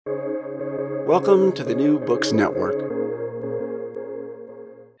Welcome to the New Books Network.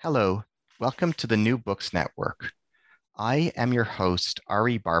 Hello, welcome to the New Books Network. I am your host,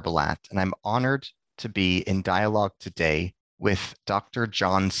 Ari Barbalat, and I'm honored to be in dialogue today with Dr.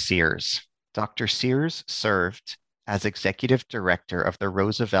 John Sears. Dr. Sears served as Executive Director of the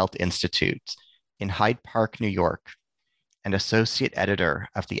Roosevelt Institute in Hyde Park, New York, and Associate Editor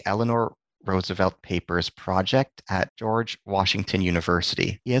of the Eleanor Roosevelt Papers Project at George Washington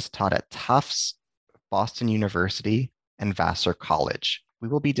University. He has taught at Tufts, Boston University, and Vassar College. We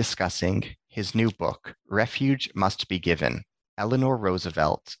will be discussing his new book, Refuge Must Be Given, Eleanor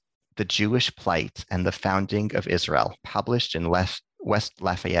Roosevelt, The Jewish Plight and the Founding of Israel, published in West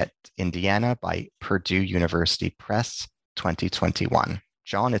Lafayette, Indiana by Purdue University Press, 2021.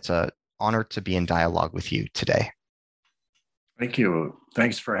 John, it's an honor to be in dialogue with you today. Thank you.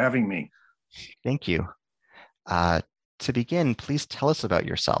 Thanks for having me. Thank you. To begin, please tell us about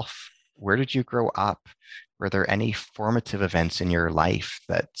yourself. Where did you grow up? Were there any formative events in your life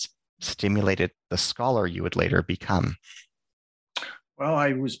that stimulated the scholar you would later become? Well,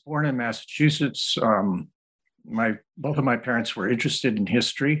 I was born in Massachusetts. Both of my parents were interested in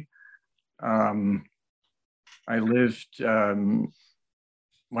history. I lived, when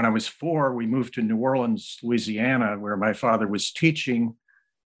I was 4, we moved to New Orleans, Louisiana, where my father was teaching,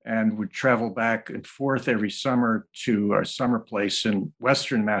 and would travel back and forth every summer to our summer place in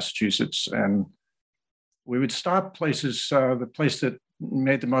Western Massachusetts. And we would stop places. The place that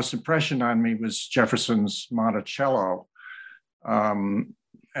made the most impression on me was Jefferson's Monticello. And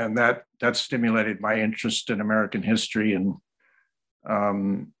that stimulated my interest in American history and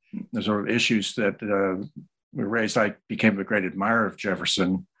the sort of issues that were raised. I became a great admirer of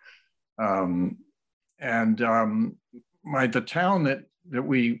Jefferson. The town that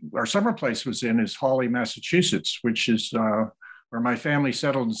our summer place was in is Hawley, Massachusetts, which is where my family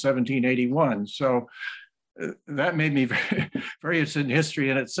settled in 1781. So that made me very interested in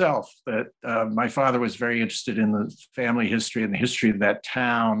history in itself, that my father was very interested in the family history and the history of that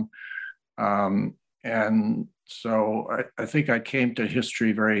town. And so I think I came to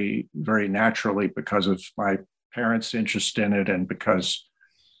history very, very naturally because of my parents' interest in it and because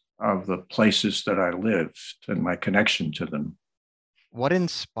of the places that I lived and my connection to them. What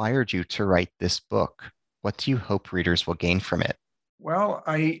inspired you to write this book? What do you hope readers will gain from it? Well,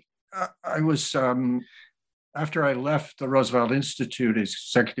 I was, after I left the Roosevelt Institute as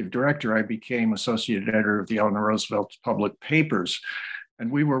executive director, I became associate editor of the Eleanor Roosevelt Public Papers. And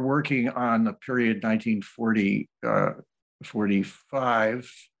we were working on the period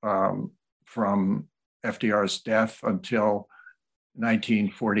 1945 from FDR's death until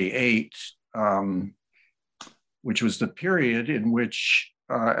 1948, which was the period in which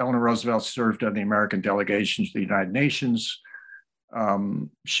Eleanor Roosevelt served on the American delegation to the United Nations.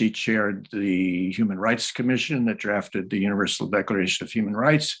 She chaired the Human Rights Commission that drafted the Universal Declaration of Human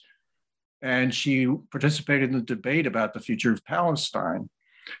Rights, and she participated in the debate about the future of Palestine.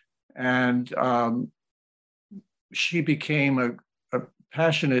 And she became a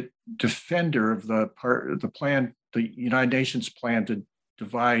passionate defender of the United Nations plan to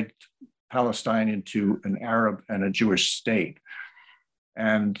divide Palestine into an Arab and a Jewish state.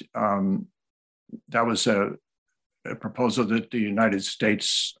 And that was a proposal that the United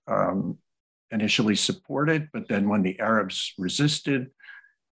States initially supported, but then when the Arabs resisted,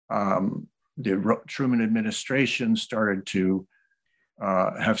 the Truman administration started to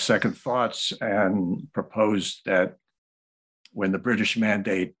have second thoughts and proposed that when the British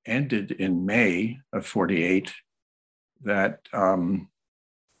mandate ended in May of 48, that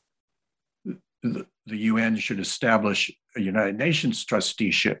the UN should establish a United Nations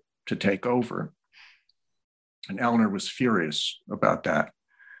trusteeship to take over. And Eleanor was furious about that.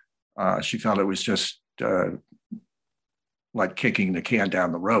 She felt it was just like kicking the can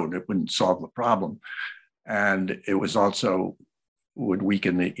down the road. It wouldn't solve the problem. And it was also would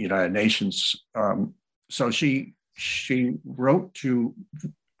weaken the United Nations. So she wrote to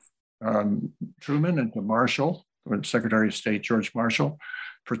Truman and to Marshall, or Secretary of State George Marshall,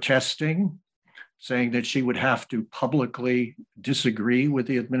 protesting, saying that she would have to publicly disagree with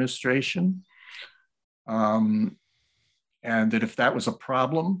the administration. And that if that was a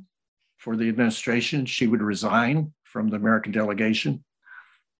problem for the administration, she would resign from the American delegation.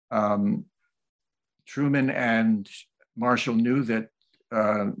 Truman and Marshall knew that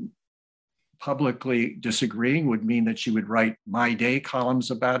publicly disagreeing would mean that she would write My Day columns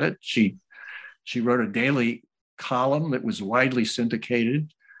about it. She wrote a daily column that was widely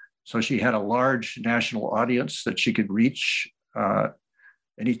syndicated. So she had a large national audience that she could reach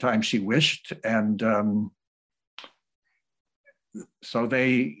anytime she wished. And so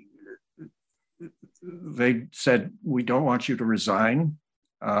they said, we don't want you to resign.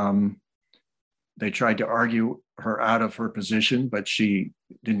 They tried to argue her out of her position, but she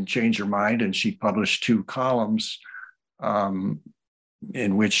didn't change her mind, and she published 2 columns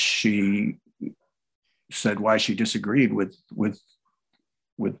in which she said why she disagreed with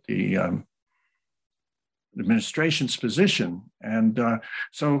the administration's position. And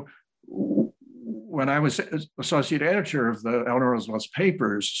so when I was associate editor of the Eleanor Roosevelt's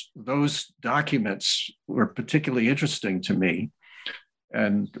papers, those documents were particularly interesting to me.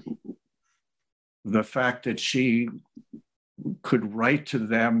 And the fact that she could write to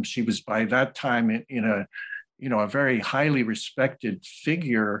them, she was by that time in a very highly respected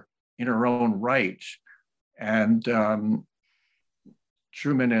figure in her own right. And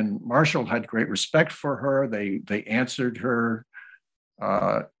Truman and Marshall had great respect for her. They answered her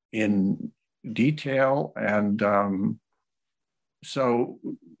in detail. And so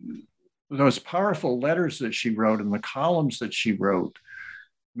those powerful letters that she wrote and the columns that she wrote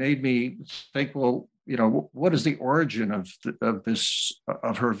made me think, well, what is the origin of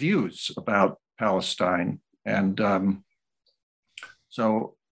her views about Palestine? And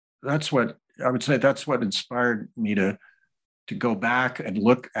so that's what I would say. That's what inspired me to go back and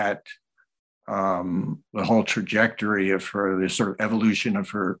look at the whole trajectory of the sort of evolution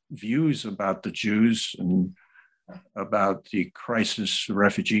of her views about the Jews and about the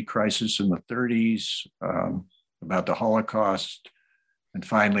refugee crisis in the 30s, about the Holocaust, and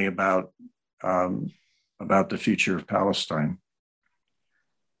finally about the future of Palestine.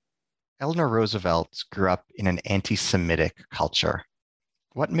 Eleanor Roosevelt grew up in an anti-Semitic culture.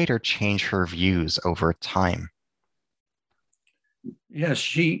 What made her change her views over time? Yes,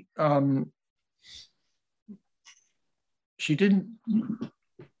 she didn't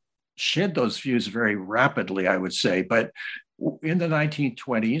shed those views very rapidly, I would say. But in the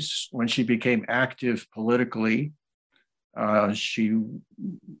 1920s, when she became active politically, she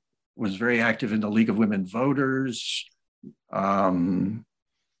was very active in the League of Women Voters,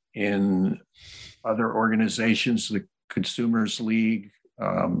 in other organizations, the Consumers League,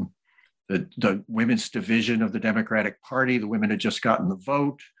 the women's division of the Democratic Party. The women had just gotten the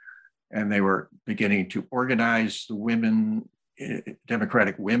vote, and they were beginning to organize the women,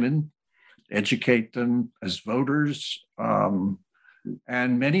 Democratic women, educate them as voters.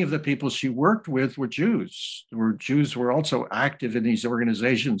 And many of the people she worked with were Jews. Jews were also active in these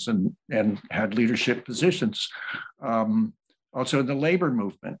organizations and had leadership positions. Also in the labor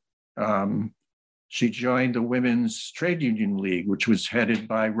movement. She joined the Women's Trade Union League, which was headed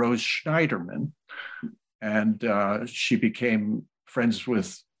by Rose Schneiderman. And she became friends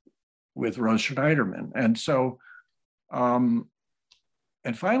with Rose Schneiderman. And so, and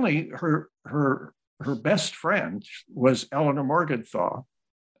finally, her best friend was Eleanor Morgenthau,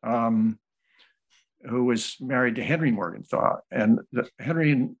 who was married to Henry Morgenthau. And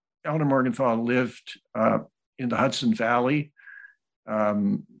Henry and Eleanor Morgenthau lived in the Hudson Valley.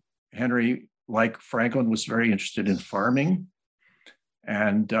 Henry, like Franklin, was very interested in farming.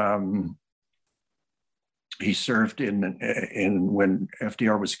 And he served in when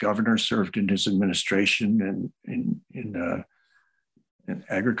FDR was governor, served in his administration in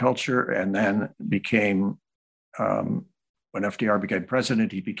agriculture, and then became, when FDR became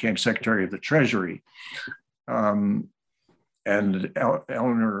president, he became Secretary of the Treasury. And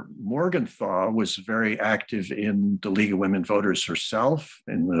Eleanor Morgenthau was very active in the League of Women Voters herself,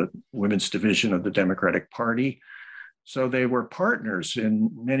 in the women's division of the Democratic Party. So they were partners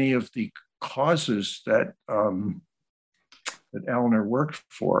in many of the causes that Eleanor worked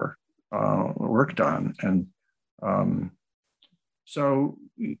on. And so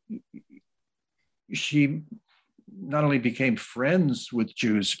she not only became friends with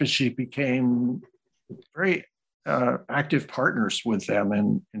Jews, but she became very active partners with them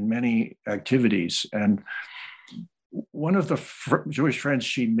in many activities. And one of the Jewish friends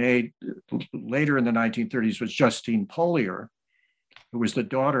she made later in the 1930s was Justine Polier, who was the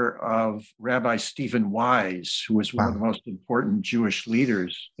daughter of Rabbi Stephen Wise, who was one of the most important Jewish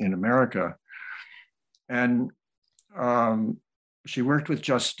leaders in America. And she worked with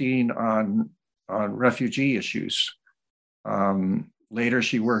Justine on refugee issues. Later,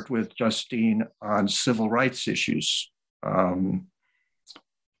 she worked with Justine on civil rights issues.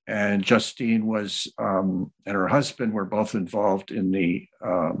 And Justine and her husband were both involved in the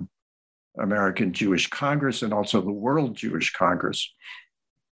American Jewish Congress and also the World Jewish Congress.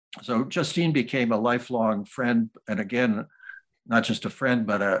 So Justine became a lifelong friend, and again, not just a friend,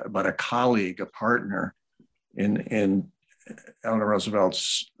 but a colleague, a partner in Eleanor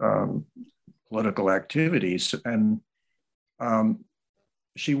Roosevelt's political activities. And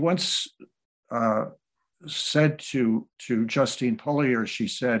she once said to Justine Pullier, she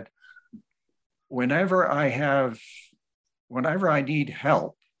said, whenever I need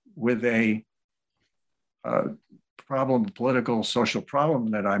help with a political, social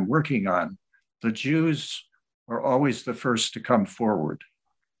problem that I'm working on, the Jews are always the first to come forward.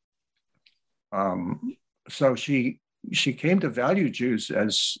 So she came to value Jews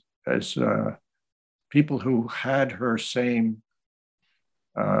as people who had her same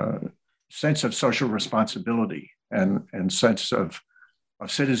sense of social responsibility and sense of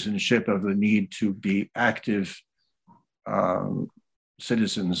citizenship, of the need to be active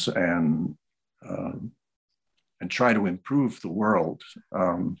citizens and try to improve the world.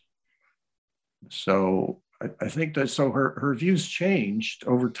 So I think that her views changed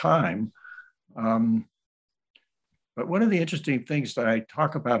over time. But one of the interesting things that I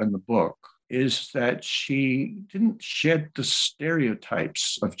talk about in the book is that she didn't shed the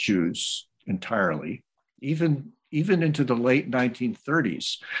stereotypes of Jews entirely, even into the late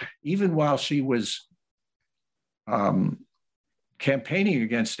 1930s, even while she was campaigning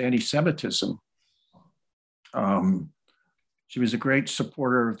against anti-Semitism. She was a great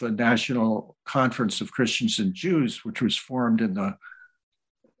supporter of the National Conference of Christians and Jews, which was formed in the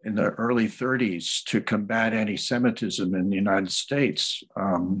early 30s to combat anti-Semitism in the United States,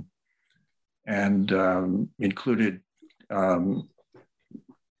 and included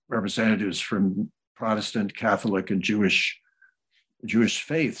representatives from Protestant, Catholic, and Jewish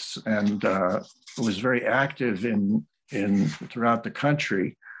faiths, and was very active in throughout the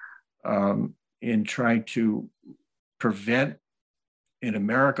country in trying to prevent in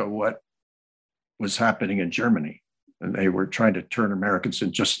America what was happening in Germany. And they were trying to turn Americans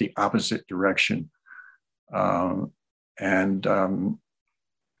in just the opposite direction.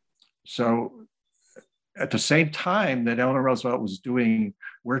 So at the same time that Eleanor Roosevelt was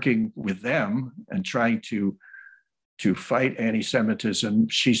working with them and trying to fight anti-Semitism,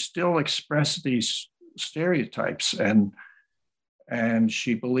 she still expressed these stereotypes, and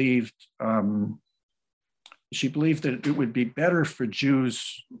she believed that it would be better for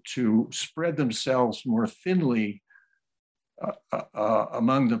Jews to spread themselves more thinly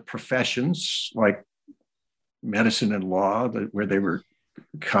among the professions like medicine and law, where they were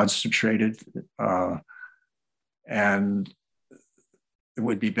concentrated, and it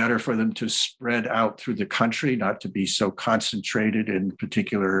would be better for them to spread out through the country, not to be so concentrated in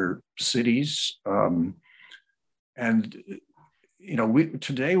particular cities.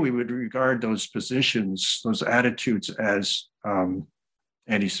 Today we would regard those positions, those attitudes, as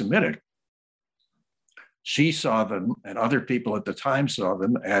anti-Semitic. She saw them, and other people at the time saw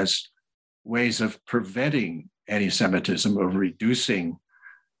them, as ways of preventing anti-Semitism, of reducing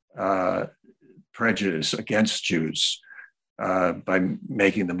prejudice against Jews by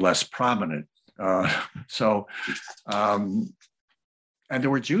making them less prominent. And there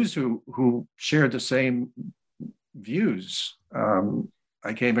were Jews who shared the same views.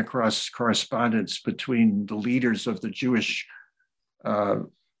 I came across correspondence between the leaders of the Jewish the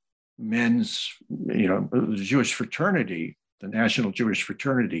Jewish fraternity, the National Jewish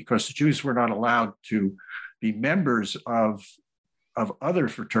Fraternity, because the Jews were not allowed to be members of other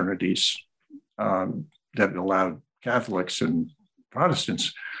fraternities that allowed Catholics and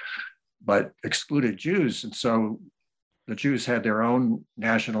Protestants, but excluded Jews. And so the Jews had their own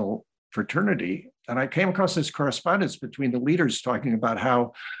national fraternity. And I came across this correspondence between the leaders talking about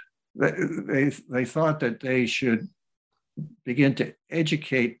how they thought that they should begin to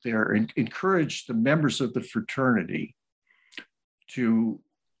educate and encourage the members of the fraternity to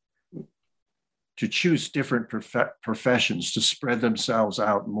choose different professions, to spread themselves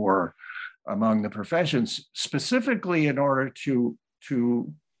out more among the professions, specifically in order to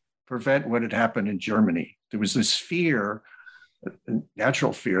prevent what had happened in Germany. There was this fear,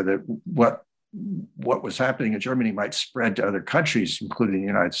 natural fear, that what was happening in Germany might spread to other countries, including the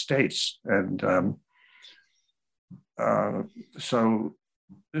United States. And so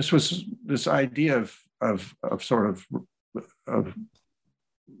this idea of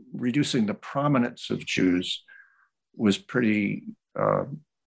reducing the prominence of Jews was pretty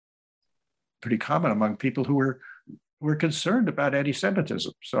common among people who were concerned about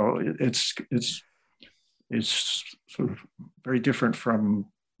anti-Semitism. So it's sort of very different from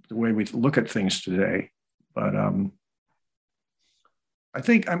the way we look at things today. But I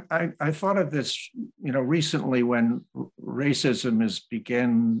think I thought of this, recently when racism it's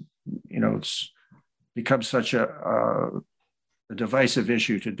become such a divisive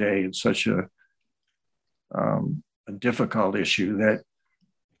issue today, and such a difficult issue that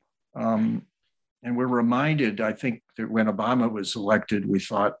and we're reminded, I think, that when Obama was elected, we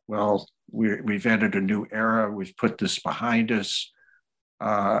thought, well, we've entered a new era. We've put this behind us.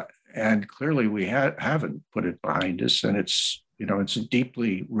 And clearly we haven't put it behind us. And it's, it's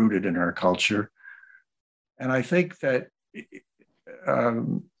deeply rooted in our culture. And I think that,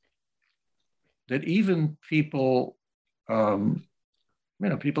 that even people,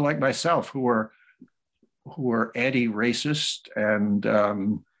 people like myself who are anti-racist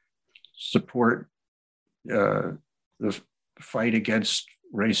and support the fight against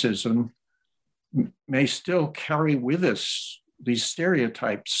racism may still carry with us these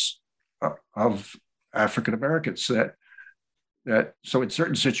stereotypes of African Americans that so in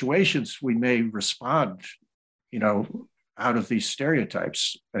certain situations we may respond, out of these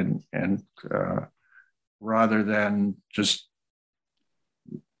stereotypes and rather than just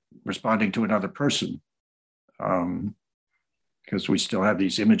responding to another person. Because we still have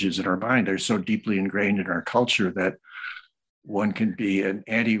these images in our mind. They're so deeply ingrained in our culture that one can be an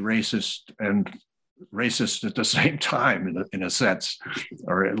anti-racist and racist at the same time, in a sense,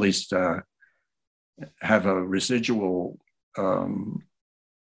 or at least have a residual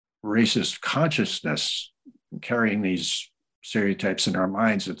racist consciousness, carrying these stereotypes in our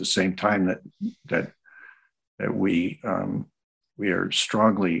minds at the same time that we are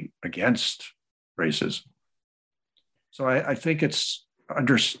strongly against racism. So I think it's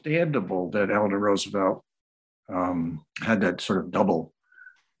understandable that Eleanor Roosevelt had that sort of double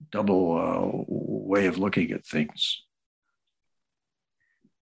way of looking at things.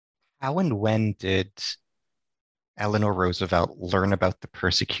 How and when did Eleanor Roosevelt learn about the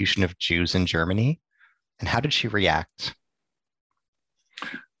persecution of Jews in Germany, and how did she react?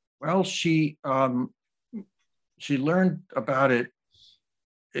 Well, she learned about it.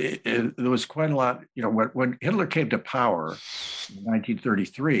 There was quite a lot, when Hitler came to power in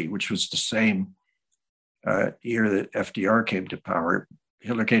 1933, which was the same year that FDR came to power.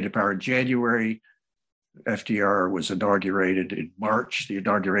 Hitler came to power in January. FDR was inaugurated in March. The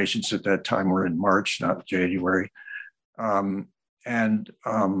inaugurations at that time were in March, not January.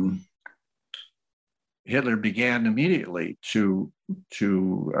 Hitler began immediately to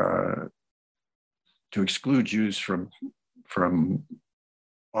exclude Jews from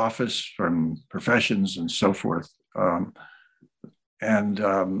office, from professions, and so forth. There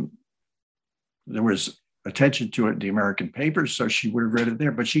was attention to it in the American papers, so she would have read it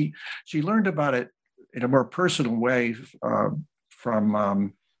there. But she learned about it in a more personal way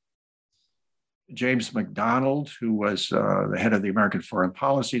from James MacDonald, who was the head of the American Foreign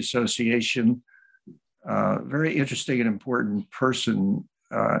Policy Association. Very interesting and important person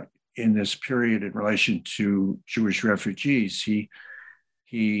in this period in relation to Jewish refugees.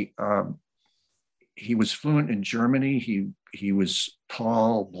 He was fluent in Germany. He was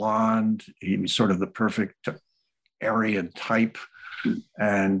tall, blonde. He was sort of the perfect Aryan type,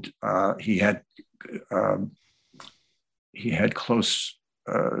 and he had close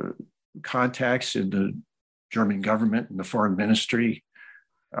contacts in the German government and the foreign ministry,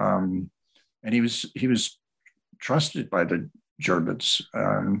 and he was trusted by the Germans.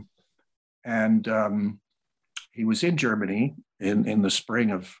 He was in Germany in the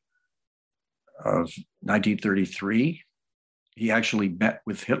spring of 1933. He actually met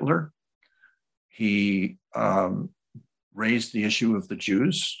with Hitler. He raised the issue of the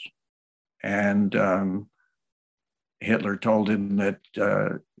Jews, and Hitler told him that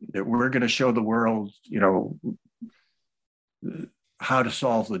we're going to show the world, how to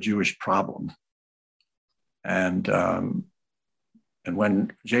solve the Jewish problem. And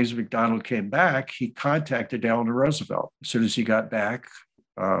when James MacDonald came back, he contacted Eleanor Roosevelt. As soon as he got back,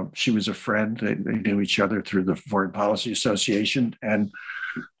 she was a friend. They knew each other through the Foreign Policy Association. And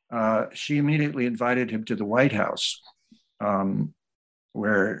she immediately invited him to the White House,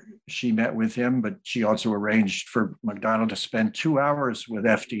 where she met with him, but she also arranged for MacDonald to spend 2 hours with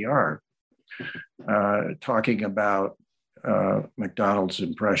FDR, talking about MacDonald's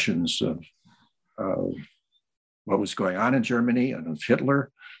impressions of what was going on in Germany and of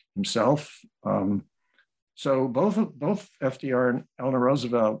Hitler himself. So both FDR and Eleanor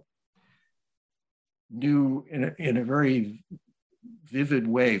Roosevelt knew in a very vivid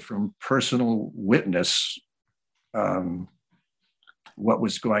way from personal witness what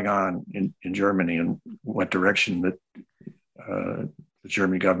was going on in Germany and what direction that the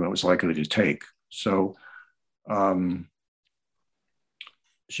German government was likely to take. So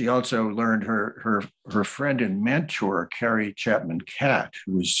she also learned her friend and mentor, Carrie Chapman Catt,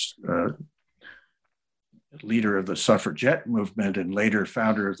 who was leader of the suffragette movement and later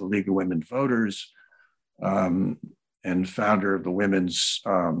founder of the League of Women Voters, and founder of the Women's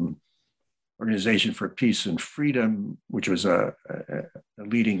Organization for Peace and Freedom, which was a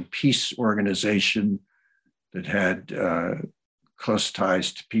leading peace organization that had close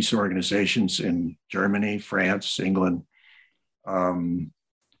ties to peace organizations in Germany, France, England. Carrie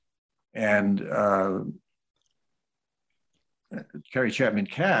Chapman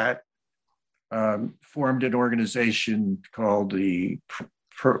Catt formed an organization called the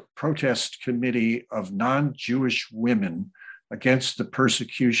Protest Committee of Non-Jewish Women Against the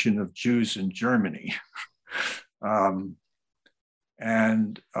Persecution of Jews in Germany.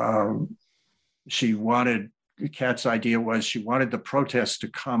 She wanted, Catt's idea was she wanted the protests to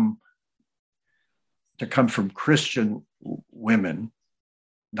come from Christian women,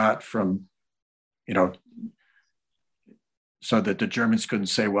 not from, so that the Germans couldn't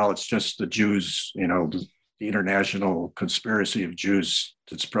say, well, it's just the Jews, the international conspiracy of Jews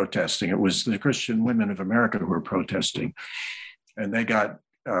that's protesting. It was the Christian women of America who were protesting. And they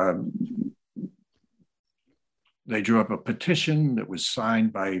drew up a petition that was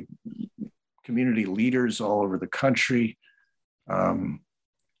signed by community leaders all over the country,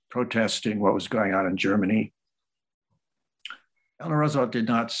 protesting what was going on in Germany. Eleanor Roosevelt did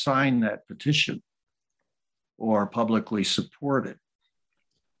not sign that petition or publicly support it.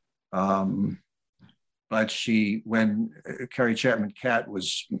 But when Carrie Chapman Catt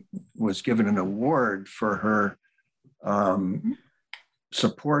was given an award for her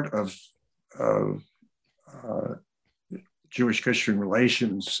support of Jewish-Christian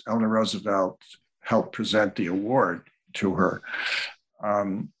relations, Eleanor Roosevelt helped present the award to her.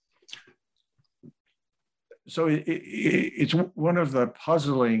 So it's one of the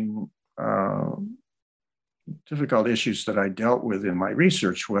puzzling, difficult issues that I dealt with in my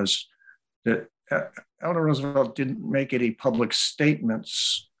research was that Eleanor Roosevelt didn't make any public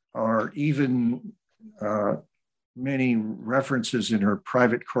statements or even many references in her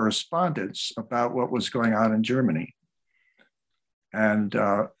private correspondence about what was going on in Germany.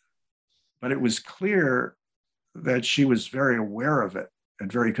 But it was clear that she was very aware of it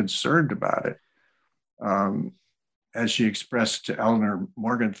and very concerned about it. As she expressed to Eleanor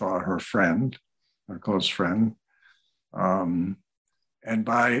Morgenthau, her friend, her close friend, and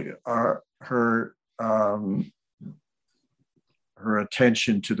by her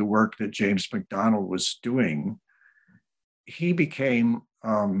attention to the work that James McDonald was doing, James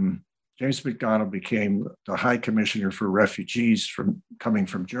McDonald became the High Commissioner for Refugees coming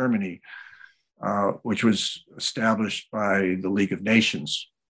from Germany, which was established by the League of Nations.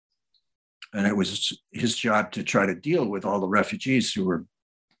 And it was his job to try to deal with all the refugees who were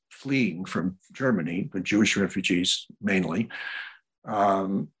fleeing from Germany, the Jewish refugees mainly,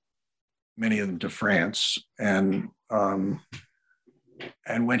 many of them to France. And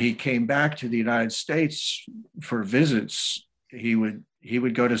when he came back to the United States for visits, he would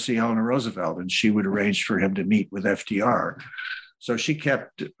go to see Eleanor Roosevelt, and she would arrange for him to meet with FDR. So she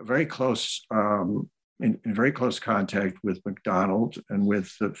kept very close, in very close contact with McDonald, and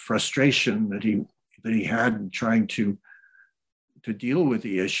with the frustration that he had in trying to deal with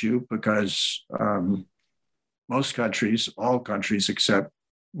the issue, because most countries, all countries except,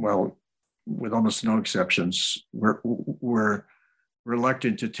 well, with almost no exceptions, were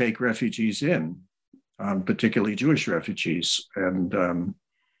reluctant to take refugees in, particularly Jewish refugees. And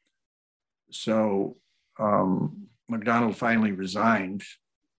so McDonald finally resigned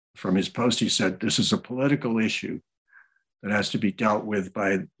from his post. He said, this is a political issue that has to be dealt with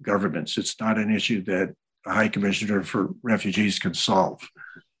by governments. It's not an issue that a High Commissioner for Refugees can solve.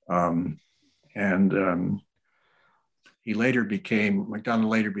 McDonald later became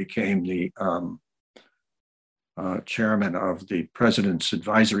the chairman of the President's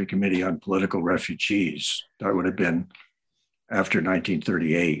Advisory Committee on Political Refugees. That would have been after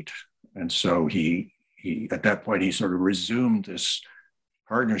 1938. And so he at that point, he sort of resumed this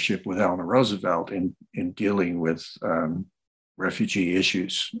partnership with Eleanor Roosevelt in dealing with refugee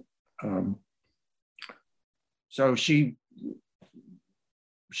issues. So she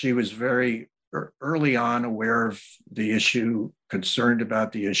was very early on aware of the issue, concerned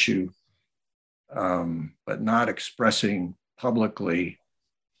about the issue, but not expressing publicly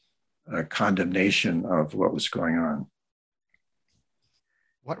a condemnation of what was going on.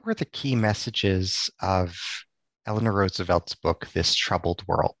 What were the key messages of Eleanor Roosevelt's book, This Troubled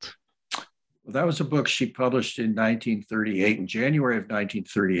World? Well, that was a book she published in 1938, in January of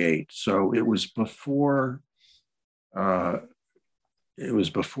 1938. So it was before the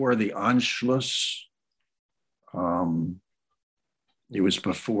Anschluss. It was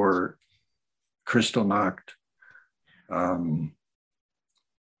before Kristallnacht.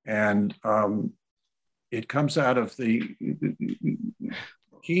 It comes out of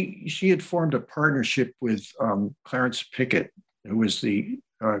she had formed a partnership with Clarence Pickett, who was the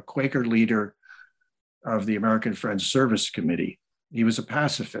Quaker leader of the American Friends Service Committee. He was a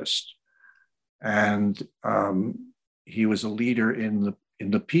pacifist, and he was a leader in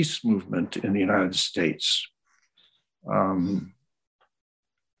the peace movement in the United States. World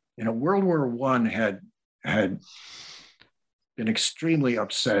War I had been extremely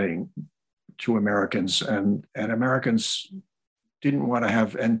upsetting to Americans, and Americans didn't want to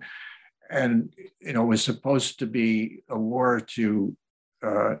have, and it was supposed to be a war to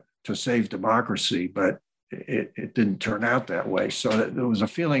save democracy, but it didn't turn out that way. So there was a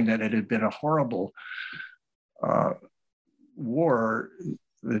feeling that it had been a horrible war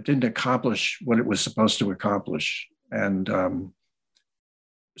that didn't accomplish what it was supposed to accomplish. And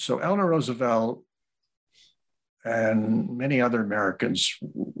so Eleanor Roosevelt and many other Americans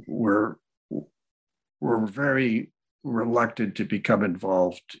were very reluctant to become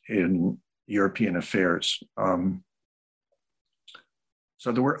involved in European affairs.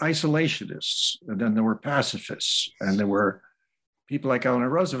 So there were isolationists, and then there were pacifists, and there were people like Eleanor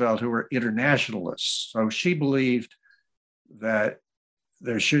Roosevelt who were internationalists. So she believed that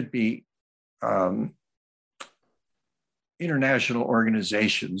there should be international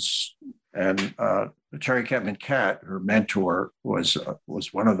organizations, and Cherry Chapman Catt, her mentor, was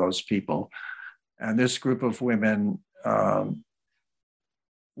one of those people. And this group of women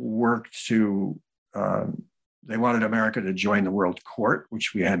worked to, they wanted America to join the World Court,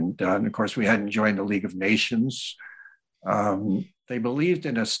 which we hadn't done. Of course, we hadn't joined the League of Nations. They believed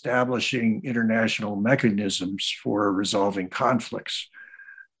in establishing international mechanisms for resolving conflicts.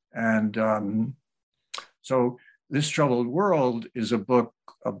 And so This Troubled World is a book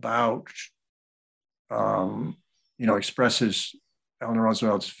about, expresses Eleanor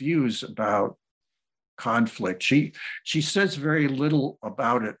Roosevelt's views about conflict. She says very little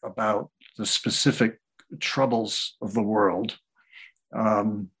about it, about the specific troubles of the world.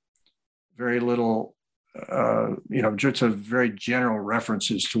 Very little, just a very general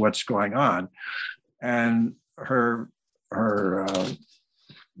references to what's going on. And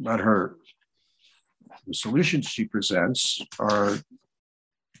the solutions she presents are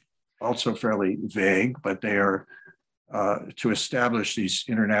also fairly vague, but they are to establish these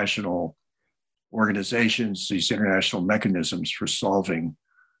international organizations, these international mechanisms for solving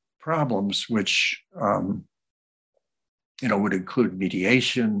problems, which would include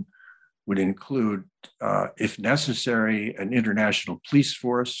mediation, would include, if necessary, an international police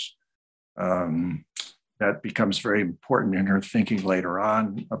force. That becomes very important in her thinking later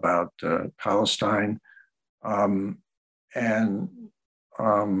on about Palestine.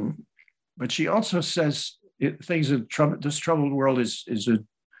 But she also says things in This Troubled World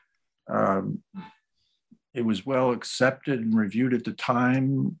it was well accepted and reviewed at the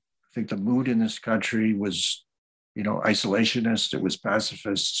time. I think the mood in this country was, isolationist, it was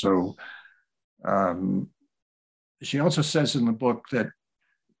pacifist. So she also says in the book that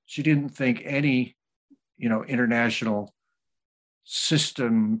she didn't think any, international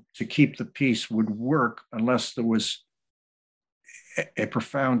system to keep the peace would work unless there was a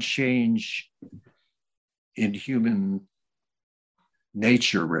profound change in human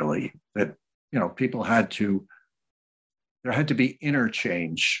nature, really, that people there had to be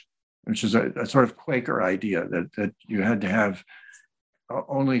interchange, which is a sort of Quaker idea that you had to have,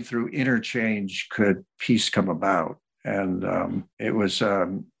 only through interchange could peace come about. And it was,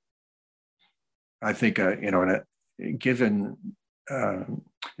 I think, given,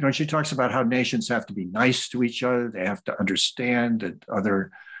 she talks about how nations have to be nice to each other. They have to understand that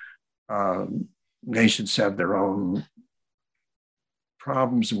other nations have their own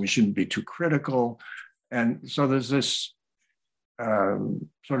problems and we shouldn't be too critical. And so there's this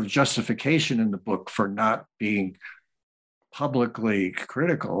sort of justification in the book for not being publicly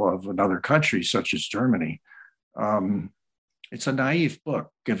critical of another country such as Germany. It's a naive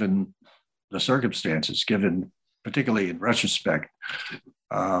book given the circumstances, given particularly in retrospect.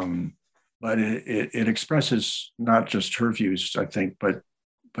 But it expresses not just her views, I think, but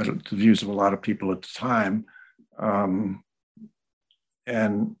the views of a lot of people at the time.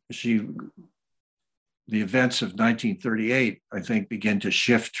 And the events of 1938, I think, begin to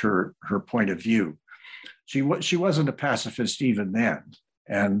shift her point of view. She wasn't a pacifist even then,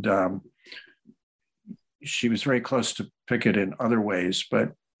 and she was very close to Pickett in other ways,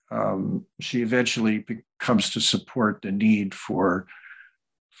 but she eventually comes to support the need for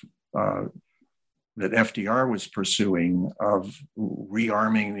that FDR was pursuing of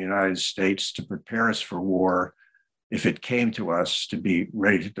rearming the United States to prepare us for war if it came to us, to be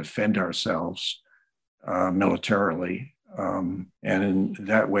ready to defend ourselves militarily. And in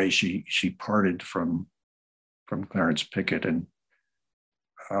that way, she parted from Clarence Pickett, and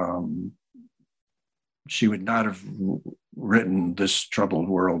she would not have written This Troubled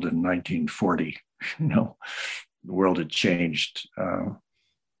World in 1940. The world had changed a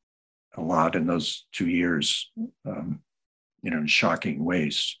lot in those 2 years, in shocking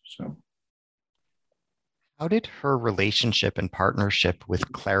ways. So, how did her relationship and partnership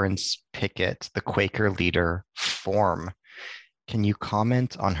with Clarence Pickett, the Quaker leader, form? Can you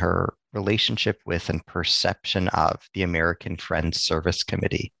comment on her relationship with and perception of the American Friends Service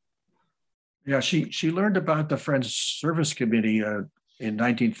Committee? Yeah, she learned about the Friends Service Committee in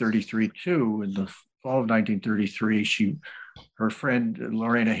 1933 too. In the fall of 1933, her friend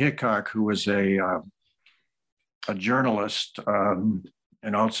Lorena Hickok, who was a journalist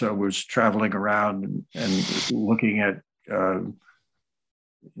and also was traveling around and looking at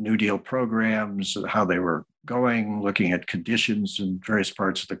New Deal programs, how they were going, looking at conditions in various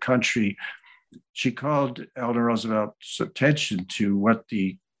parts of the country. She called Eleanor Roosevelt's attention to what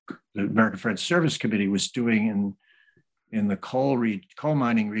the American Friends Service Committee was doing in the coal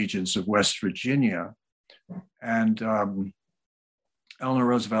mining regions of West Virginia. And Eleanor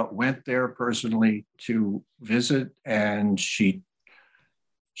Roosevelt went there personally to visit, and she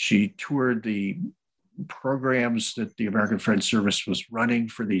toured the programs that the American Friends Service was running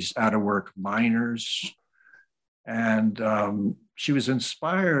for these out-of-work miners. And she was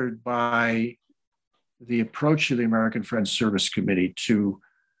inspired by the approach of the American Friends Service Committee to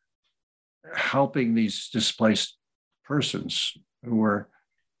helping these displaced persons who were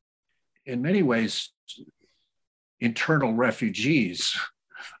in many ways internal refugees.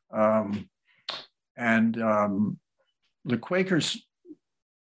 The Quakers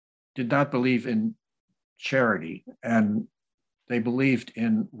did not believe in charity, and they believed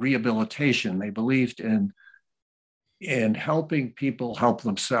in rehabilitation. They believed in helping people help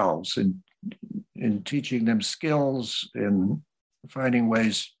themselves, in teaching them skills, in finding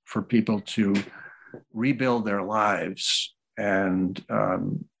ways for people to rebuild their lives and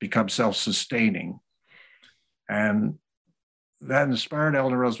become self-sustaining. And that inspired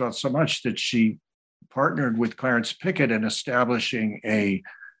Eleanor Roosevelt so much that she partnered with Clarence Pickett in establishing a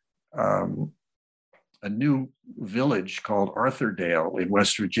new village called Arthurdale in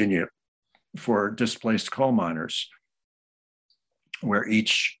West Virginia for displaced coal miners, where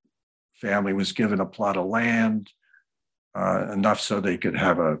each family was given a plot of land, enough so they could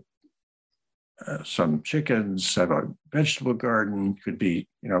have some chickens, have a vegetable garden, could be,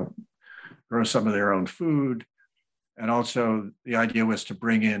 grow some of their own food. And also the idea was to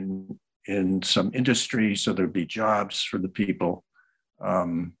bring in some industry so there'd be jobs for the people.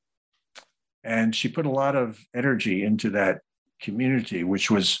 And she put a lot of energy into that community, which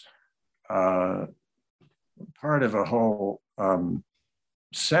was part of a whole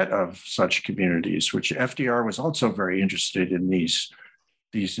set of such communities, which FDR was also very interested in these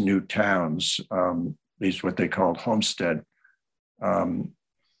new towns, these what they called homesteads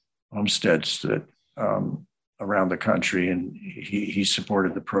that around the country, and he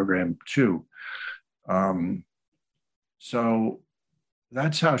supported the program too. So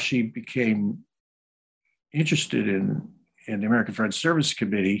that's how she became interested in the American Friends Service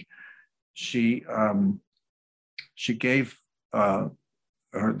Committee. She gave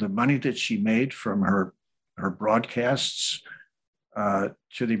her the money that she made from her broadcasts to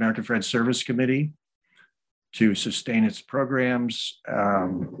the American Friends Service Committee to sustain its programs.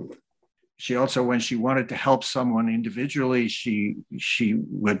 She also, when she wanted to help someone individually, she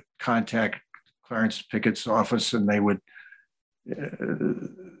would contact Clarence Pickett's office, and they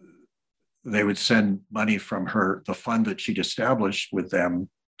would send money from the fund that she'd established with them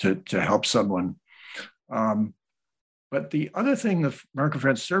to help someone. But the other thing the American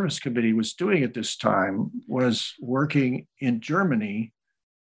Friends Service Committee was doing at this time was working in Germany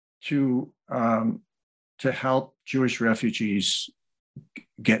to help Jewish refugees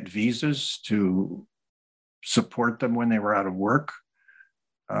get visas, to support them when they were out of work,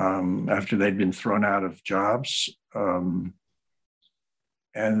 after they'd been thrown out of jobs. And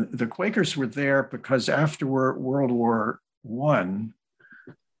the Quakers were there because after World War I,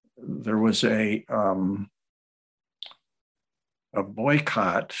 there was a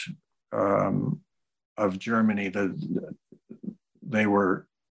boycott of Germany. They were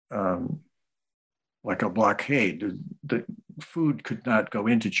like a blockade. The food could not go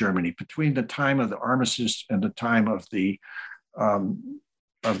into Germany between the time of the armistice and the time of the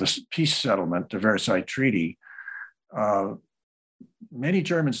peace settlement, the Versailles Treaty. Many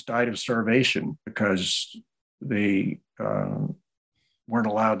Germans died of starvation because the Germans weren't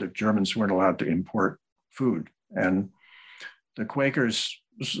allowed to import food. And the Quakers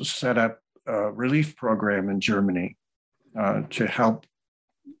set up a relief program in Germany to help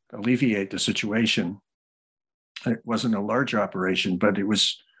alleviate the situation. It wasn't a large operation, but it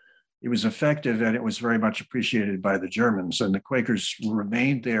was effective, and it was very much appreciated by the Germans. And the Quakers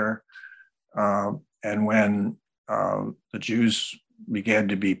remained there. And when the Jews began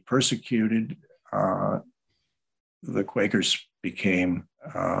to be persecuted, the Quakers became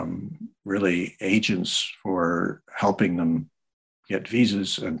really agents for helping them get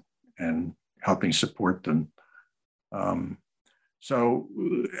visas and helping support them. So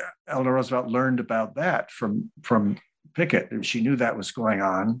Eleanor Roosevelt learned about that from Pickett. She knew that was going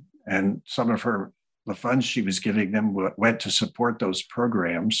on, and some of the funds she was giving them went to support those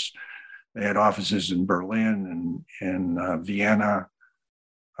programs. They had offices in Berlin and in Vienna,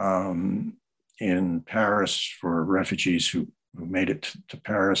 in Paris for refugees who made it to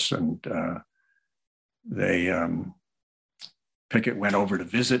Paris, and Pickett went over to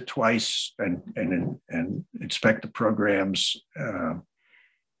visit twice and inspect the programs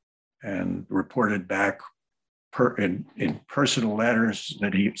and reported back in personal letters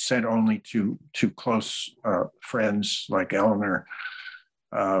that he sent only to close friends like Eleanor,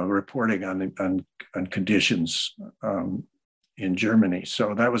 reporting on conditions in Germany.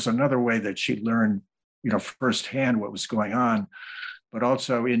 So that was another way that she learned, firsthand what was going on, but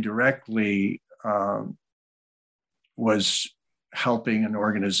also indirectly was helping an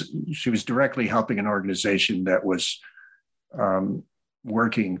organization. She was directly helping an organization that was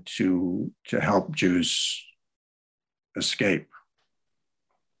working to help Jews escape.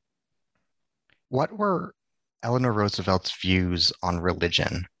 What were Eleanor Roosevelt's views on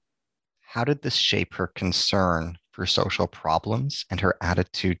religion? How did this shape her concern for social problems and her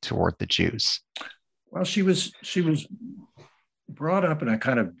attitude toward the Jews? Well, she was brought up in a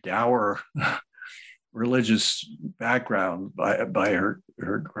kind of dour religious background by her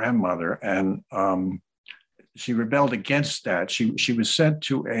grandmother, and she rebelled against that. She was sent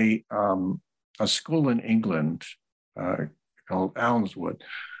to a school in England called Allenswood,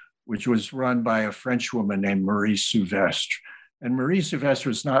 which was run by a French woman named Marie Souvestre. And Marie Souvestre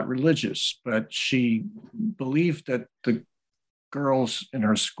was not religious, but she believed that the girls in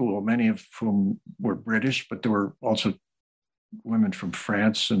her school, many of whom were British, but there were also women from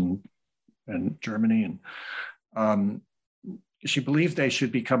France and Germany, and she believed they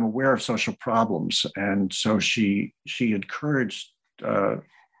should become aware of social problems. And so she encouraged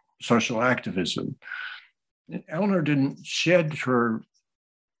social activism. Eleanor didn't shed her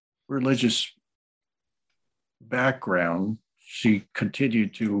religious background. She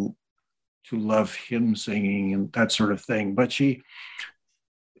continued to love hymn singing and that sort of thing, but she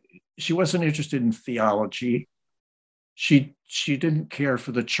wasn't interested in theology. She didn't care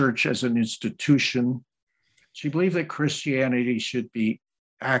for the church as an institution. She believed that Christianity should be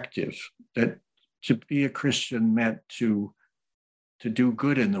active, that to be a Christian meant to do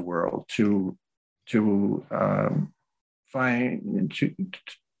good in the world, to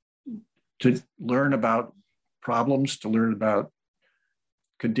learn about problems, to learn about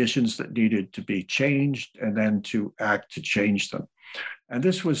conditions that needed to be changed, and then to act to change them. And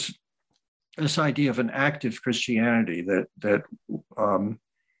this idea of an active Christianity, that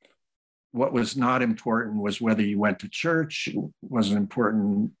what was not important was whether you went to church, wasn't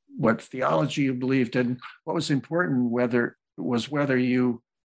important what theology you believed in. What was important was whether you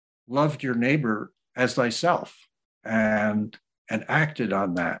loved your neighbor as thyself and acted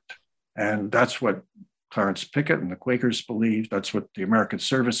on that. And that's what Clarence Pickett and the Quakers believed. That's what the American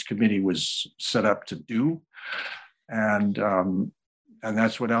Service Committee was set up to do. And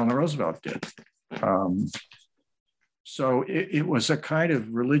that's what Eleanor Roosevelt did. So it was a kind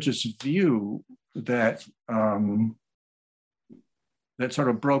of religious view that that sort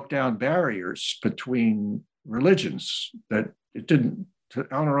of broke down barriers between religions. That to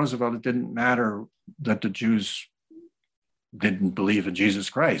Eleanor Roosevelt, it didn't matter that the Jews didn't believe in Jesus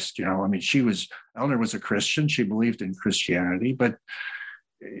Christ. Eleanor was a Christian. She believed in Christianity, but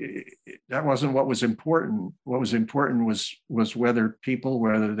that wasn't what was important. What was important was whether people,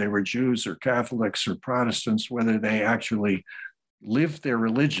 whether they were Jews or Catholics or Protestants, whether they actually lived their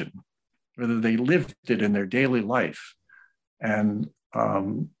religion, whether they lived it in their daily life, and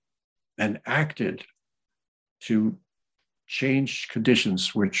acted to change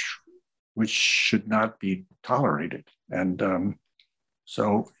conditions which should not be tolerated. And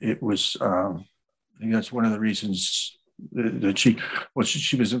so it was. I think that's one of the reasons that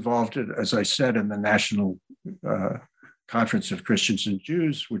she was involved in, as I said, in the National Conference of Christians and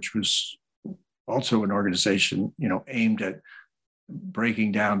Jews, which was also an organization, aimed at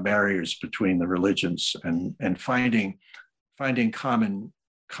breaking down barriers between the religions and finding finding common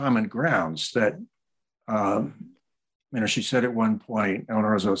grounds that, she said at one point,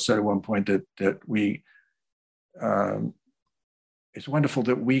 Eleanor Roosevelt said at one point that we, it's wonderful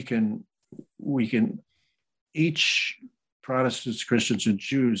that we can each, Protestants, Christians, and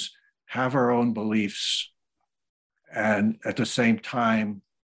Jews, have our own beliefs, and at the same time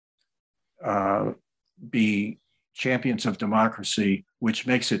be champions of democracy, which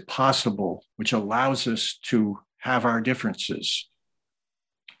makes it possible, which allows us to have our differences.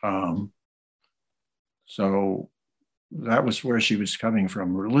 So that was where she was coming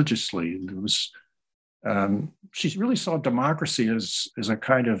from religiously. And it was, she really saw democracy as a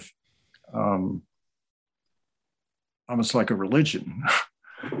kind of almost like a religion,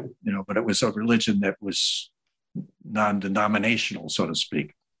 but it was a religion that was non-denominational, so to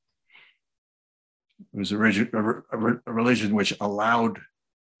speak. It was a religion which allowed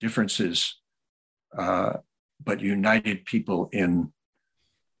differences, but united people in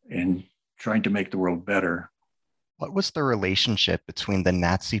trying to make the world better. What was the relationship between the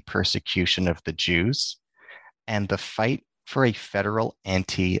Nazi persecution of the Jews and the fight for a federal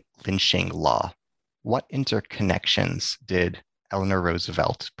anti-lynching law? What interconnections did Eleanor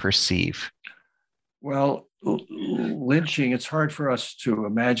Roosevelt perceive? Well, lynching, it's hard for us to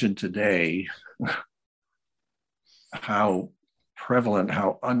imagine today how prevalent,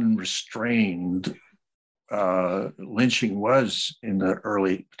 how unrestrained lynching was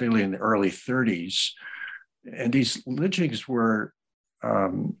particularly in the early 30s. And these lynchings were,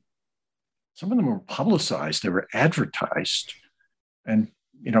 some of them were publicized, they were advertised. And,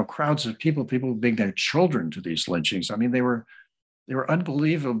 crowds of people bring their children to these lynchings. I mean, they were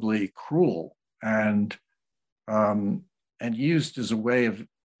unbelievably cruel and used as a way of,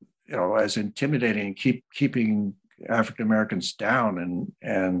 as intimidating, keeping African Americans down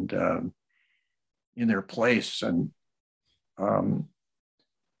and in their place. And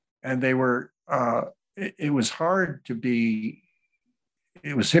they were, it was hard to be,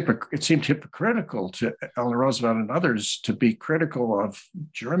 it seemed hypocritical to Eleanor Roosevelt and others to be critical of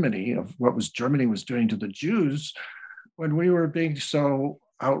Germany, of what Germany was doing to the Jews, when we were being so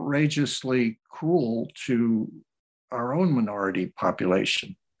outrageously cruel to our own minority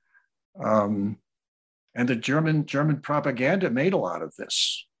population. And the German propaganda made a lot of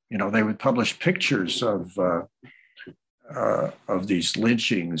this. They would publish pictures of these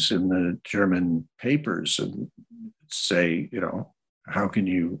lynchings in the German papers and say, how can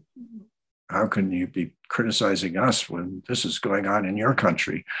you be criticizing us when this is going on in your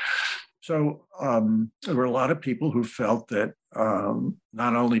country? So there were a lot of people who felt that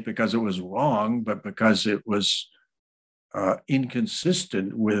not only because it was wrong, but because it was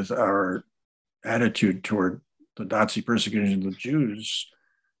inconsistent with our attitude toward the Nazi persecution of the Jews,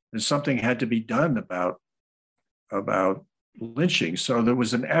 that something had to be done about lynching. So there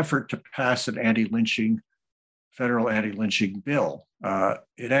was an effort to pass an federal anti-lynching bill.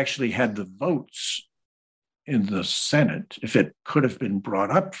 It actually had the votes in the Senate if it could have been brought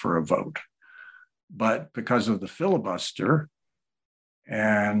up for a vote. But because of the filibuster,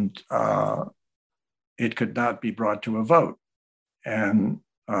 and it could not be brought to a vote. And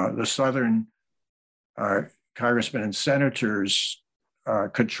the Southern congressmen and senators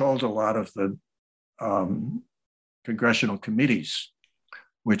controlled a lot of the congressional committees,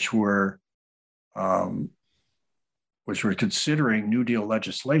 which were considering New Deal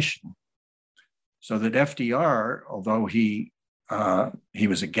legislation. So that FDR, although he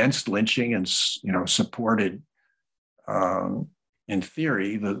was against lynching and supported, in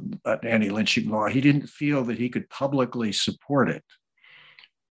theory, the anti-lynching law, he didn't feel that he could publicly support it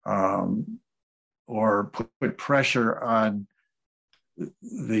or put pressure on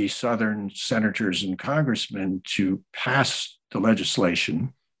the Southern senators and congressmen to pass the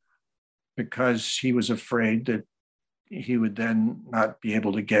legislation, because he was afraid that he would then not be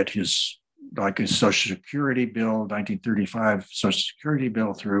able to get his Social Security bill, 1935 Social Security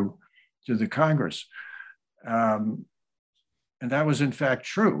bill through to the Congress. And that was in fact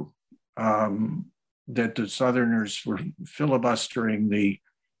true, that the Southerners were filibustering the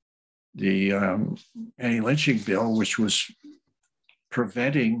anti-lynching bill, which was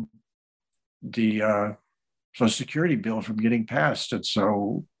preventing the Social Security bill from getting passed. And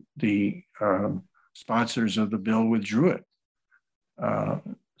so the sponsors of the bill withdrew it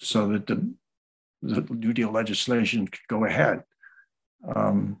so that the New Deal legislation could go ahead.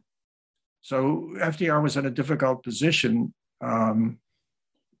 So FDR was in a difficult position. Eleanor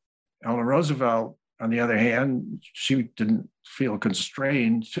Roosevelt, on the other hand, she didn't feel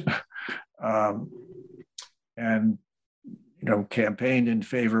constrained and campaigned in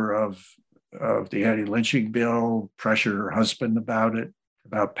favor of of the anti-lynching bill, pressured her husband about it,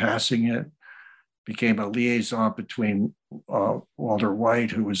 about passing it, became a liaison between Walter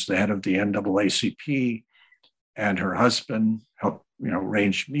White, who was the head of the NAACP, and her husband, helped,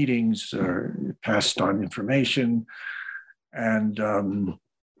 arrange meetings, passed on information. And,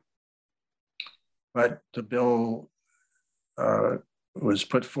 but the bill was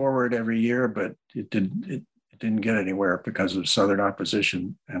put forward every year, but it didn't get anywhere because of Southern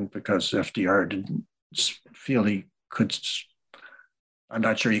opposition and because FDR didn't feel he could. I'm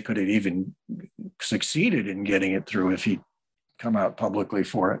not sure he could have even succeeded in getting it through if he'd come out publicly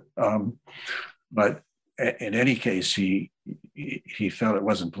for it. But in any case, he felt it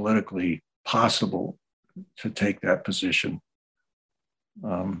wasn't politically possible to take that position.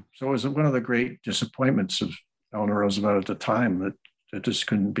 So it was one of the great disappointments of Eleanor Roosevelt at the time that this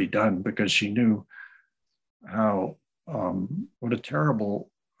couldn't be done, because she knew how what a terrible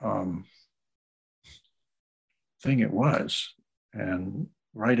thing it was, and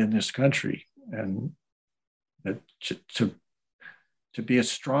right in this country, and that to be a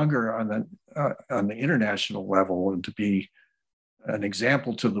stronger on the international level and to be an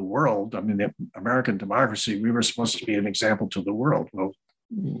example to the world. I mean, the American democracy, we were supposed to be an example to the world. Well,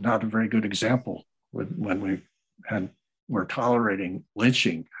 not a very good example when we're tolerating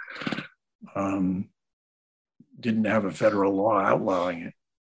lynching. Didn't have a federal law outlawing it.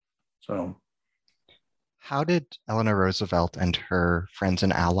 So, how did Eleanor Roosevelt and her friends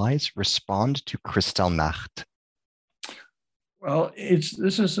and allies respond to Kristallnacht? Well,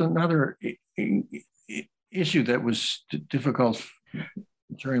 this is another issue that was difficult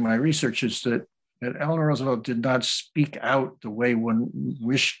during my research, is that Eleanor Roosevelt did not speak out the way one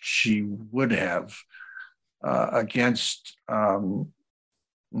wished she would have against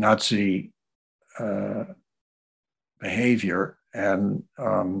Nazi behavior. And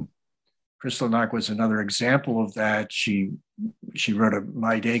Kristallnacht was another example of that. She wrote a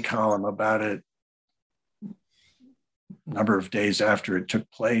My Day column about it a number of days after it took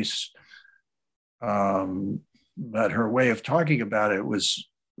place. But her way of talking about it was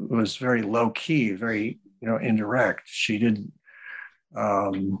very low key, very indirect. She didn't,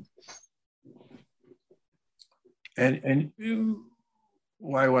 and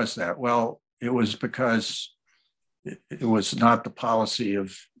why was that? Well, it was because it was not the policy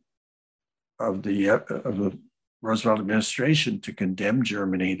of the Roosevelt administration to condemn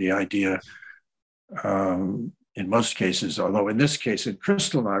Germany. The idea, in most cases, although in this case, in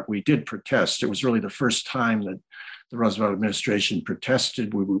Kristallnacht, we did protest. It was really the first time that the Roosevelt administration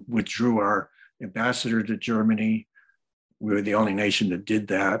protested. We withdrew our ambassador to Germany. We were the only nation that did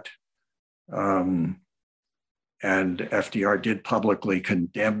that. And FDR did publicly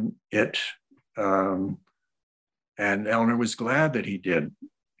condemn it. And Eleanor was glad that he did.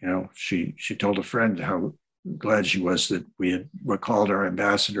 She told a friend how glad she was that we had recalled our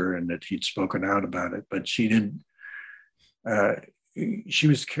ambassador and that he'd spoken out about it. But she didn't. She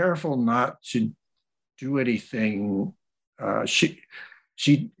was careful not to do anything. She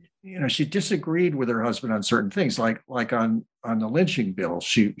disagreed with her husband on certain things, like on the lynching bill.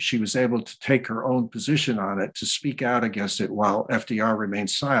 She was able to take her own position on it, to speak out against it while FDR remained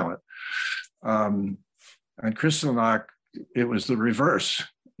silent. On Kristallnacht, it was the reverse.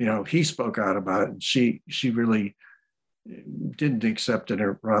 He spoke out about it, and she really didn't accept it in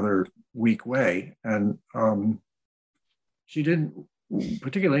a rather weak way. And she didn't,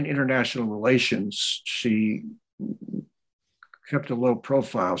 particularly in international relations, she kept a low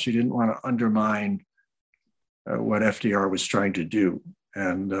profile. She didn't want to undermine what FDR was trying to do.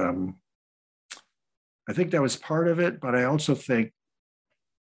 And I think that was part of it, but I also think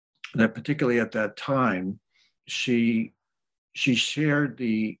that particularly at that time, she shared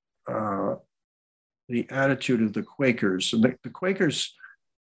the attitude of the Quakers. And the Quakers,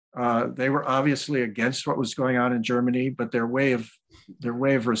 they were obviously against what was going on in Germany, but their way of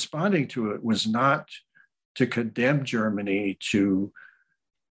responding to it was not to condemn Germany, to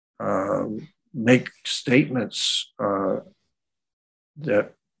make statements about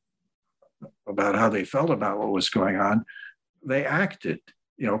how they felt about what was going on. They acted,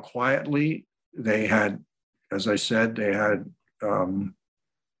 quietly. They had, as I said, they had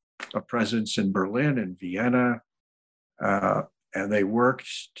a presence in Berlin and Vienna, and they worked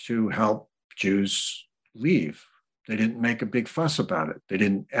to help Jews leave. They didn't make a big fuss about it. They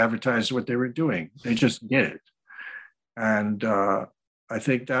didn't advertise what they were doing. They just did it. And I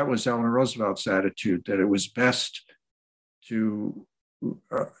think that was Eleanor Roosevelt's attitude, that it was best to,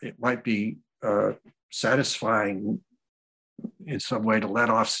 it might be satisfying in some way to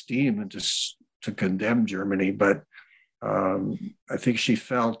let off steam and to condemn Germany, but I think she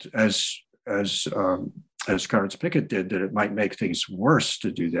felt, as as Clarence Pickett did, that it might make things worse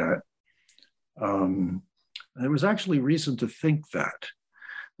to do that. There was actually reason to think that.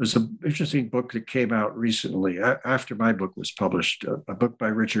 There's an interesting book that came out recently after my book was published, a book by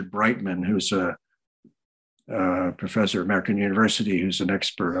Richard Brightman, who's a professor at American University, who's an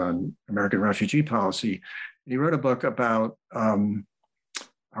expert on American refugee policy. He wrote a book about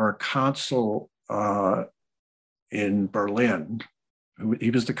our consul in Berlin. He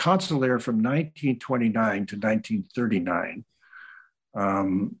was the consul there from 1929 to 1939.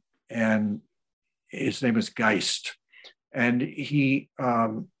 And his name was Geist. And he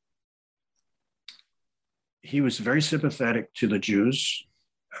was very sympathetic to the Jews.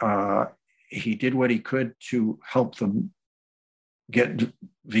 He did what he could to help them get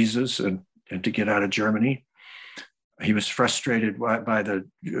visas and to get out of Germany. He was frustrated by the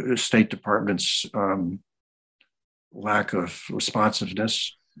State Department's lack of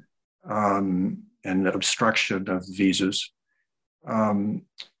responsiveness and obstruction of visas.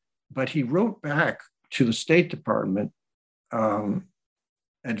 But he wrote back to the State Department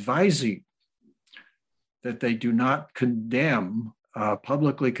advising that they do not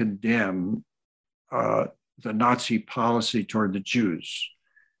publicly condemn the Nazi policy toward the Jews.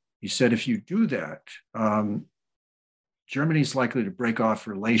 He said, if you do that, Germany's likely to break off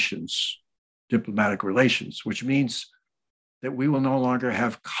diplomatic relations, which means that we will no longer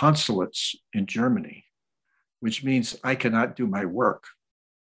have consulates in Germany, which means I cannot do my work.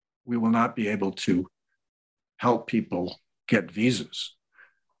 We will not be able to help people get visas.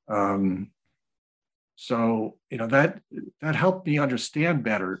 So, that helped me understand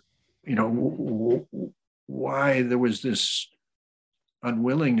better, why there was this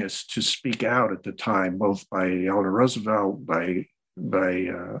unwillingness to speak out at the time, both by Eleanor Roosevelt, by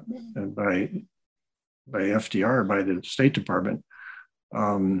FDR, by the State Department.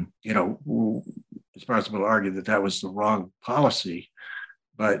 It's possible to argue that was the wrong policy,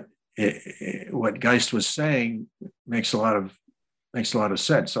 but what Geist was saying makes a lot of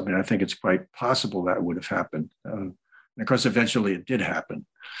sense. I mean, I think it's quite possible that would have happened. And of course, eventually it did happen.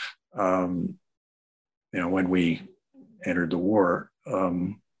 When we entered the war,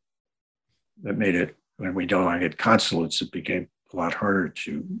 that made it, when we no longer had consulates, it became a lot harder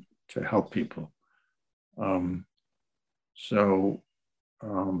to help people.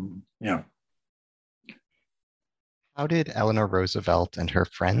 Yeah. How did Eleanor Roosevelt and her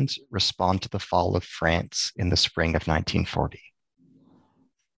friends respond to the fall of France in the spring of 1940?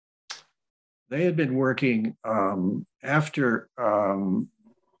 They had been working after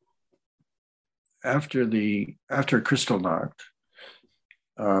Kristallnacht.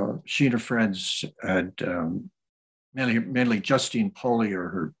 She and her friends had mainly Justine Polier,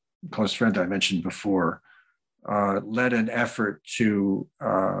 her close friend I mentioned before, led an effort to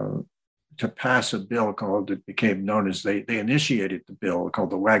pass a bill that became known as, they initiated the bill called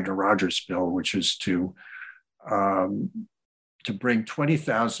the Wagner-Rogers Bill, which is to bring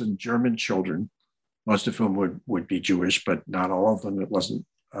 20,000 German children, most of whom would be Jewish, but not all of them. It wasn't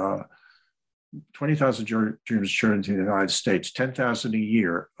 20,000 German children to the United States, 10,000 a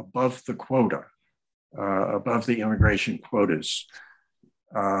year, above the quota, above the immigration quotas.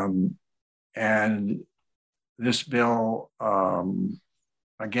 And this bill,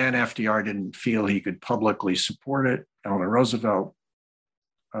 again, FDR didn't feel he could publicly support it. Eleanor Roosevelt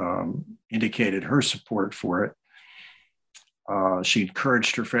indicated her support for it. She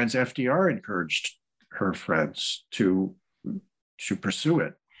encouraged her friends. FDR encouraged her friends to pursue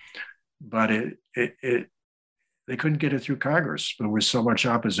it, but they couldn't get it through Congress. There was so much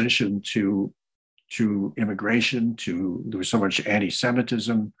opposition to immigration. There was so much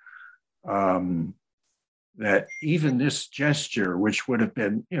anti-Semitism that even this gesture, which would have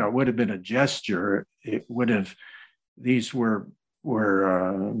been a gesture, these were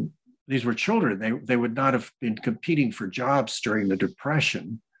children. They would not have been competing for jobs during the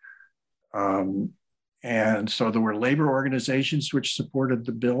Depression. And so there were labor organizations which supported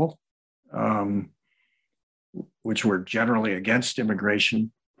the bill, which were generally against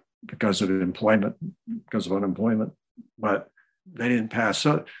immigration because of unemployment, but they didn't pass.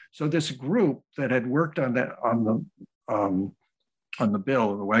 So this group that had worked on the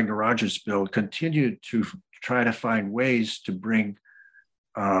bill, the Wagner-Rogers Bill, continued to try to find ways to bring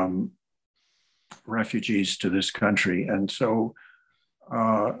refugees to this country. And so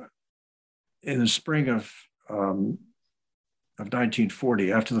in the spring of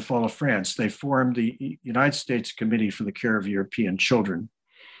 1940, after the fall of France, they formed the United States Committee for the Care of European Children.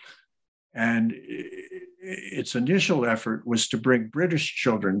 And its initial effort was to bring British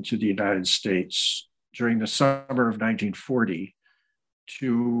children to the United States during the summer of 1940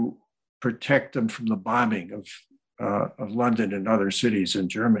 to protect them from the bombing of London and other cities in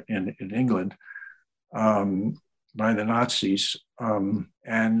Germany and in England by the Nazis.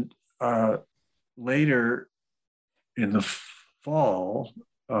 And later in the fall,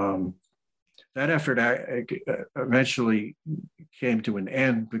 that effort eventually came to an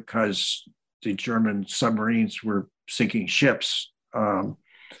end because the German submarines were sinking ships,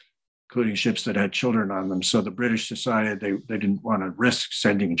 including ships that had children on them. So the British decided they didn't want to risk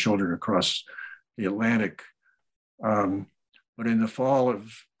sending children across the Atlantic. But in the fall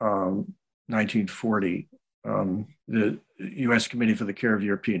of 1940, the U.S. Committee for the Care of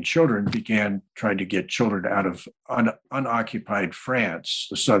European Children began trying to get children out of unoccupied France,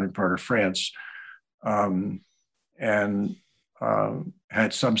 the southern part of France, and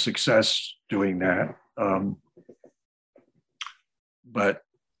had some success doing that. But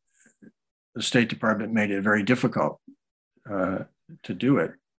the State Department made it very difficult to do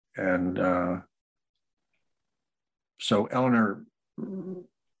it. And so Eleanor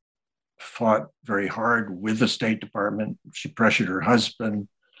fought very hard with the State Department. She pressured her husband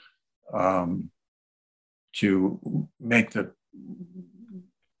to make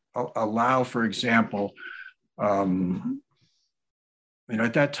allow, for example, at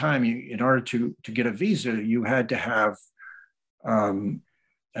that time, in order to get a visa, you had to have an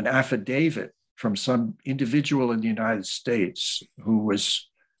affidavit from some individual in the United States it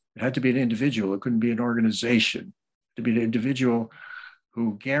had to be an individual. It couldn't be an organization. To be an individual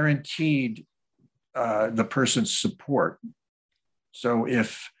who guaranteed the person's support. So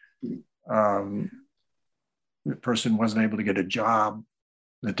if the person wasn't able to get a job,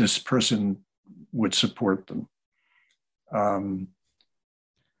 that this person would support them.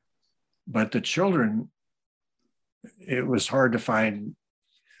 But the children, it was hard to find,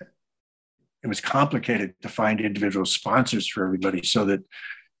 it was complicated to find individual sponsors for everybody, so that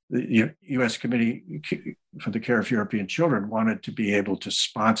the U.S. Committee for the Care of European Children wanted to be able to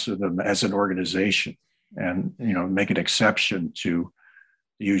sponsor them as an organization and, make an exception to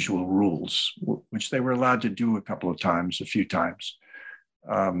the usual rules, which they were allowed to do a few times.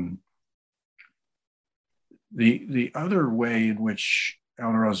 The other way in which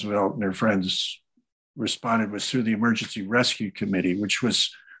Eleanor Roosevelt and her friends responded was through the Emergency Rescue Committee, which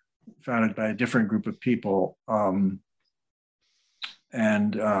was founded by a different group of people.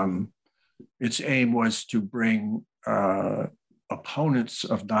 Its aim was to bring opponents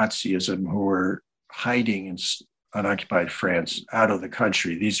of Nazism who were hiding in unoccupied France out of the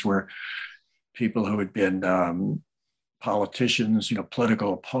country. These were people who had been politicians,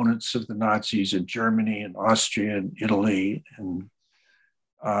 political opponents of the Nazis in Germany and Austria and Italy, and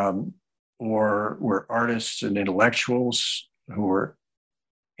or were artists and intellectuals who were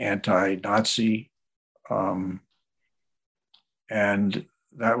anti-Nazi. And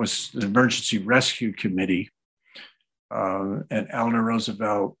that was the Emergency Rescue Committee. And Eleanor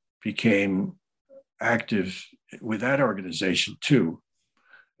Roosevelt became active with that organization too.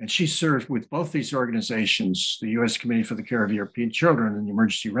 And she served with both these organizations, the U.S. Committee for the Care of European Children and the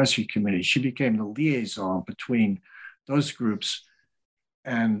Emergency Rescue Committee. She became the liaison between those groups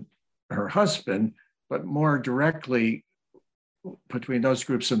and her husband, but more directly between those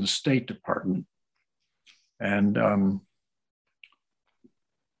groups and the State Department. And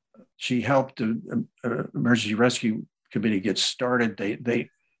she helped the Emergency Rescue Committee get started. They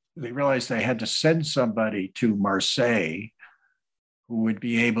realized they had to send somebody to Marseille who would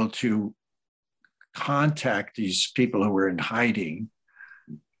be able to contact these people who were in hiding,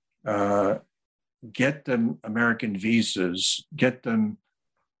 get them American visas, get them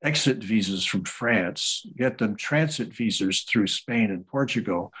exit visas from France, get them transit visas through Spain and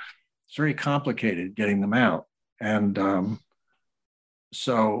Portugal. It's very complicated getting them out. And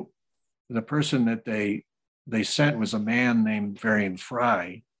so the person that they sent was a man named Varian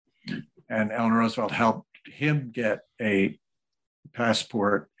Fry, and Eleanor Roosevelt helped him get a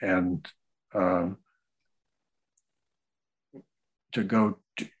passport and to go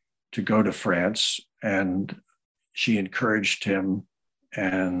to France. And she encouraged him,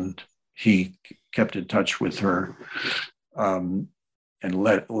 and he kept in touch with her and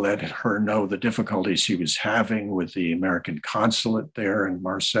let her know the difficulties he was having with the American consulate there in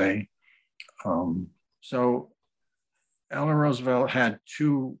Marseille. So Eleanor Roosevelt had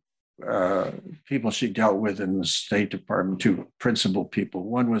two people she dealt with in the State Department, two principal people.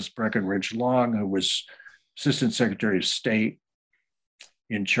 One was Breckinridge Long, who was Assistant Secretary of State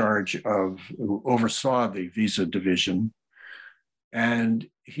who oversaw the visa division. And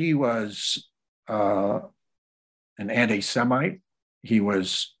he was an anti-Semite. He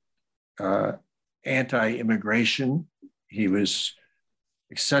was anti-immigration. He was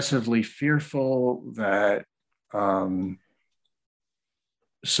excessively fearful that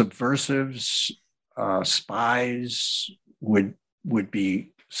subversives, spies would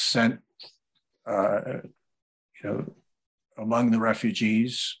be sent, among the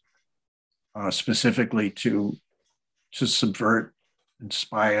refugees, specifically to subvert and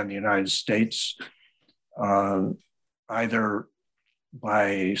spy on the United States, either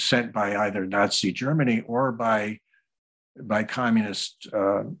sent by either Nazi Germany or by communist,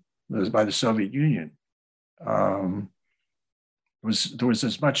 by the Soviet Union. There was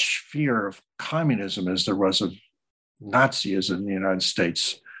as much fear of communism as there was of Nazism in the United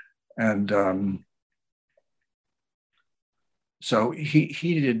States, and so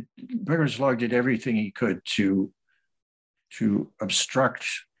Breckinridge Long did everything he could to obstruct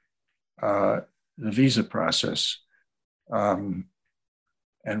the visa process. And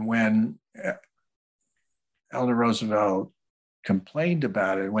when Eleanor Roosevelt complained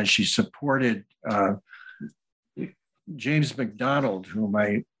about it, when she supported James McDonald, whom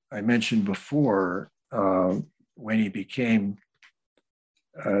I mentioned before, when he became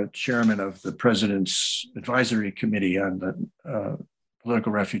chairman of the President's Advisory Committee on the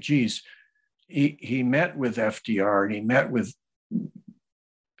political refugees, he met with FDR and he met with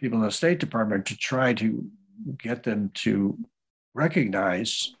people in the State Department to try to get them to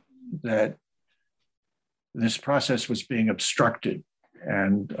recognize that this process was being obstructed.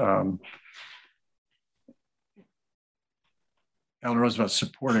 And Eleanor Roosevelt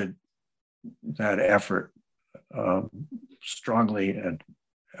supported that effort strongly, and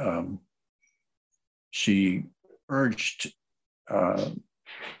she urged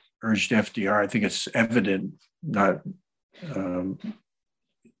FDR. I think it's evident, not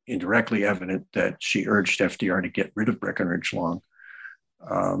indirectly evident, that she urged FDR to get rid of Breckinridge Long,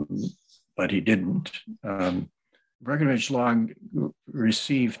 but he didn't. Breckinridge Long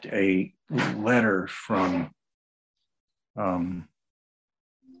received a letter from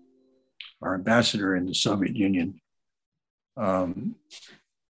our ambassador in the Soviet Union,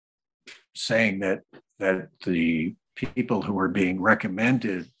 saying that the people who were being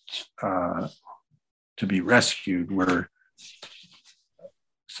recommended to be rescued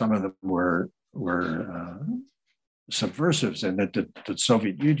some of them were subversives, and that the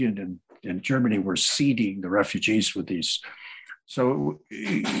Soviet Union and Germany were seeding the refugees with these. So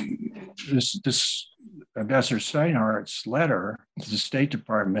this Ambassador Steinhardt's letter to the State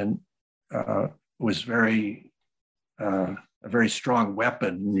Department was a very strong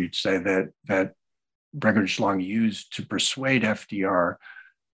weapon, you'd say, that Breckinridge Long used to persuade FDR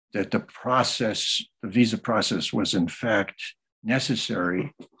that the visa process was in fact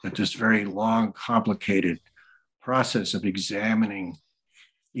necessary, that this very long, complicated process of examining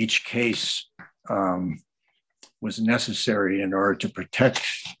each case was necessary in order to protect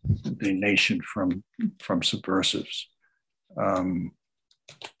the nation from subversives.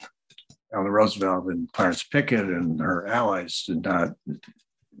 Eleanor Roosevelt and Clarence Pickett and her allies did not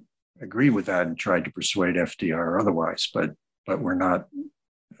agree with that and tried to persuade FDR otherwise, but were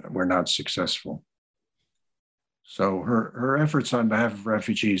not successful. So her efforts on behalf of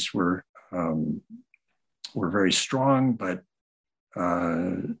refugees were very strong, but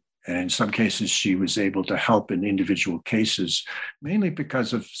and in some cases she was able to help in individual cases, mainly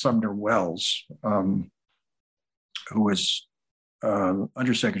because of Sumner Welles, who was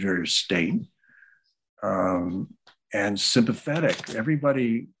Undersecretary of State and sympathetic.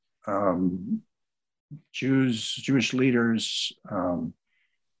 Everybody, Jewish leaders,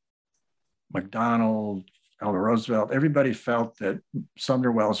 McDonald, Eleanor Roosevelt, everybody felt that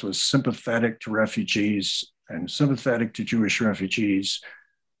Sumner Welles was sympathetic to refugees and sympathetic to Jewish refugees.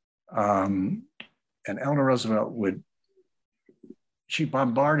 And Eleanor Roosevelt she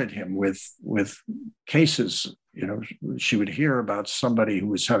bombarded him with cases. She would hear about somebody who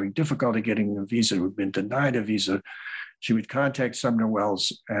was having difficulty getting a visa, who had been denied a visa. She would contact Sumner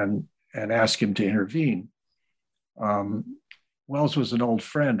Welles and ask him to intervene. Welles was an old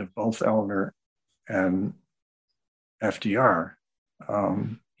friend of both Eleanor and FDR.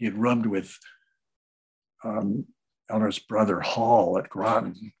 He had roomed with Eleanor's brother Hall at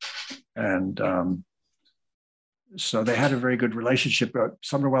Groton, and so they had a very good relationship.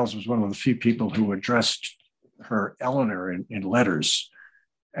 Sumner Welles was one of the few people who addressed her Eleanor in letters,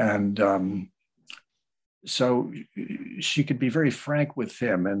 and so she could be very frank with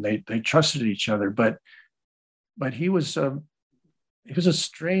him, and they trusted each other. But he was a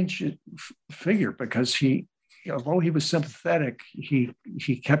strange figure, because although he was sympathetic, he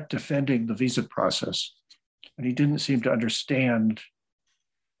kept defending the visa process, and he didn't seem to understand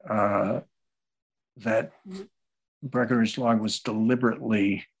that Breckinridge Long was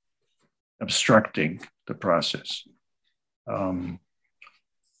deliberately obstructing the process.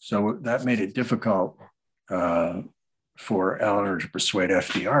 So that made it difficult for Eleanor to persuade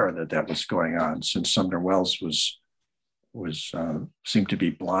FDR that that was going on, since Sumner Welles seemed to be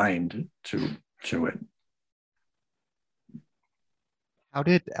blind to it. How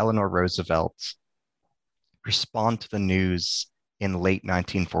did Eleanor Roosevelt respond to the news in late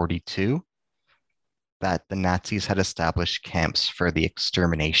 1942 that the Nazis had established camps for the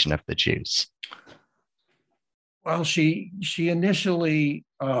extermination of the Jews? Well, she initially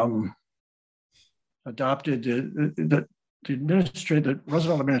adopted the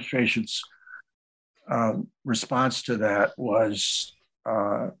Roosevelt administration's response to that was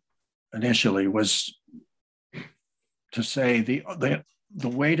initially to say the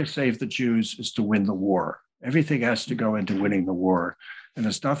way to save the Jews is to win the war. Everything has to go into winning the war, and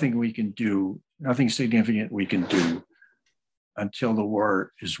there's nothing we can do, nothing significant we can do until the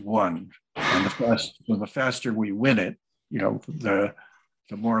war is won. And the faster we win it, the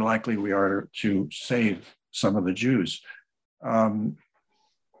more likely we are to save some of the Jews. And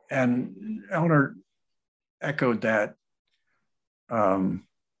Eleanor echoed that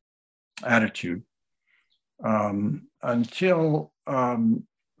attitude until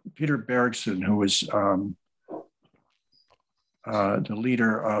Peter Bergson, who was the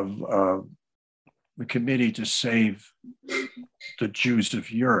leader of the Committee to Save the Jews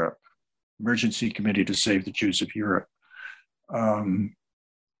of Europe, Emergency Committee to Save the Jews of Europe.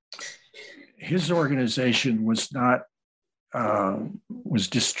 His organization was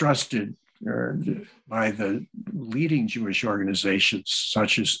distrusted by the leading Jewish organizations,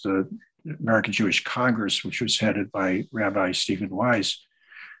 such as the American Jewish Congress, which was headed by Rabbi Stephen Wise,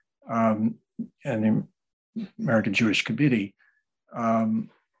 and the American Jewish Committee.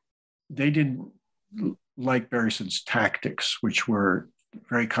 They didn't like Bergson's tactics, which were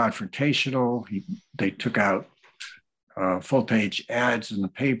very confrontational. They took out full-page ads in the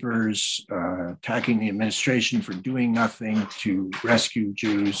papers, attacking the administration for doing nothing to rescue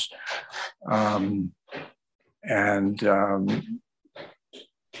Jews.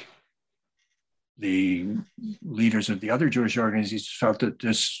 The leaders of the other Jewish organizations felt that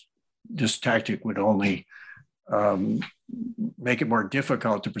this tactic would only make it more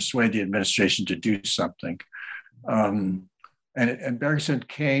difficult to persuade the administration to do something. And Bergson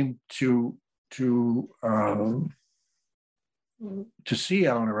came to see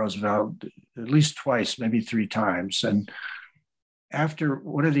Eleanor Roosevelt at least twice, maybe three times. And after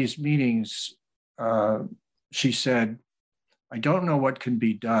one of these meetings, she said, "I don't know what can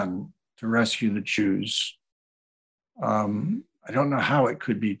be done to rescue the Jews. I don't know how it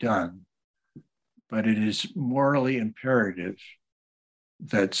could be done, but it is morally imperative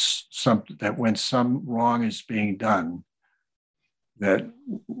that when some wrong is being done, that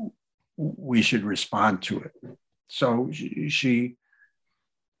we should respond to it." So she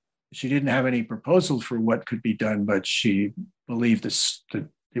didn't have any proposal for what could be done, but she believed that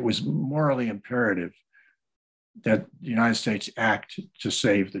it was morally imperative that the United States act to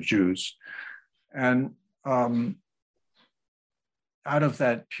save the Jews. And out of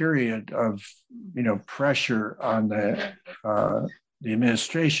that period of pressure on the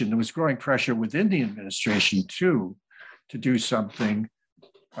administration, there was growing pressure within the administration too to do something.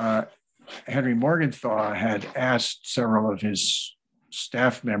 Henry Morgenthau had asked several of his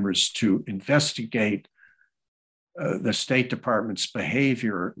staff members to investigate the State Department's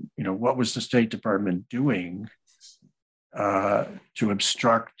behavior. What was the State Department doing to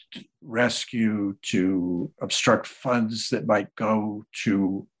obstruct rescue, to obstruct funds that might go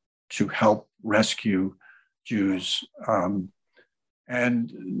to help rescue Jews?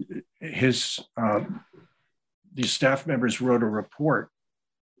 And these staff members wrote a report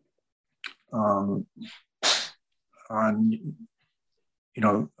on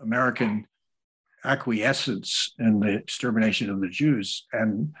American acquiescence in the extermination of the Jews.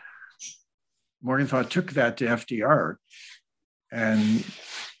 And Morgenthau took that to FDR and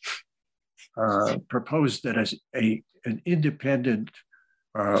proposed that as an independent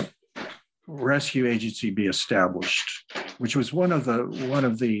rescue agency be established, which was one of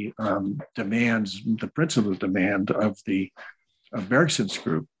the demands, the principal demand of Bergson's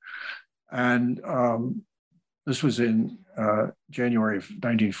group. And this was in January of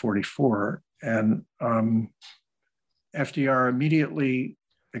 1944, and FDR immediately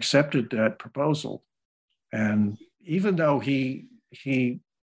accepted that proposal. And even though he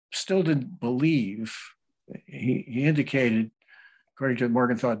still didn't believe, he indicated, according to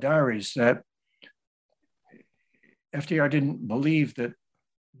Morgenthau diaries, that FDR didn't believe that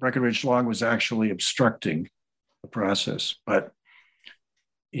Breckinridge Long was actually obstructing the process. But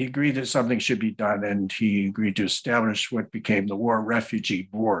he agreed that something should be done, and he agreed to establish what became the War Refugee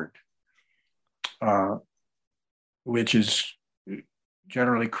Board, which is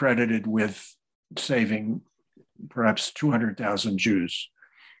generally credited with saving perhaps 200,000 Jews.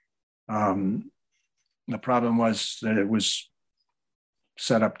 The problem was that it was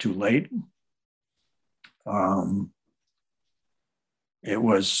set up too late. It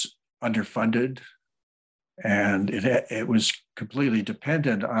was underfunded, and it was completely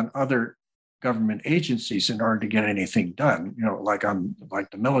dependent on other government agencies in order to get anything done, like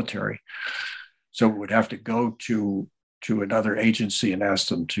the military. So it would have to go to another agency and ask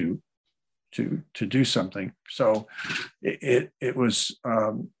them to do something. So it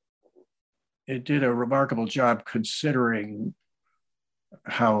did a remarkable job considering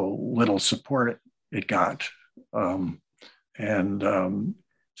how little support it got.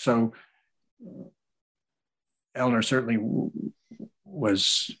 So Eleanor certainly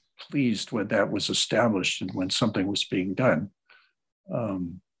was pleased when that was established and when something was being done.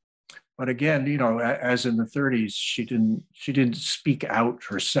 But again, as in the 30s, she didn't speak out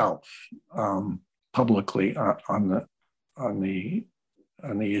herself publicly on the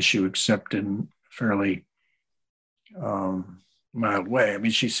issue, except in fairly mild way. I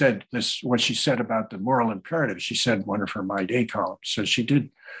mean, she said what she said about the moral imperative, she said in one of her My Day columns. So she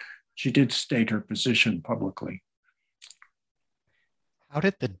did state her position publicly. How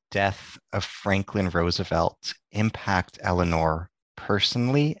did the death of Franklin Roosevelt impact Eleanor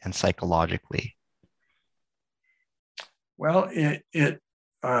personally and psychologically? Well,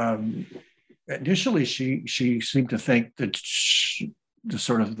 initially she seemed to think that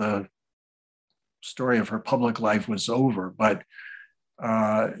the story of her public life was over, but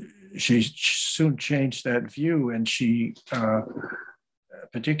she soon changed that view, and she,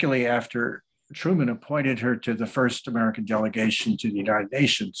 particularly after Truman appointed her to the first American delegation to the United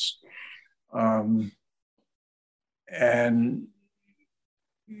Nations, and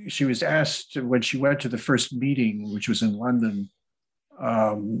she was asked when she went to the first meeting, which was in London,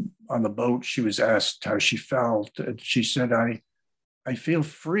 on the boat, she was asked how she felt, and she said, I feel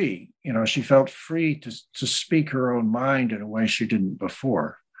free. She felt free to speak her own mind in a way she didn't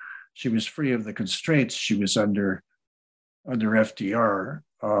before. She was free of the constraints she was under FDR,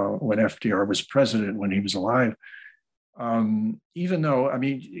 when FDR was president, when he was alive. Even though,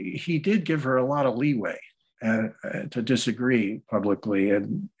 he did give her a lot of leeway to disagree publicly.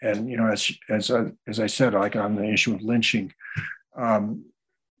 And as I said, like on the issue of lynching,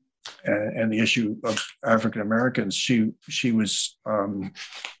 and the issue of African Americans, she was in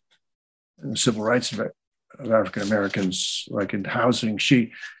the civil rights of African Americans, like in housing.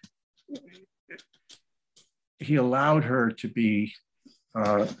 He allowed her to be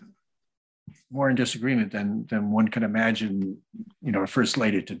more in disagreement than one can imagine, a first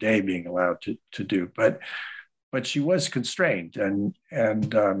lady today being allowed to do. But she was constrained, and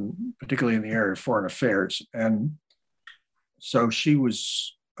particularly in the area of foreign affairs, and so she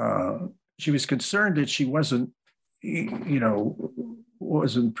was concerned that she wasn't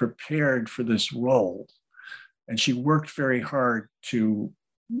prepared for this role, and she worked very hard to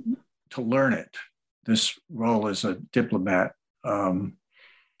learn it. This role as a diplomat, a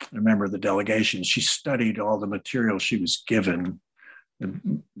member of the delegation. She studied all the material she was given,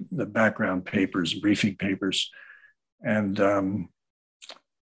 the background papers, briefing papers, and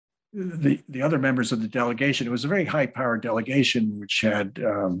the other members of the delegation. It was a very high-powered delegation, which had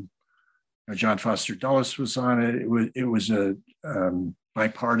John Foster Dulles was on it. It was a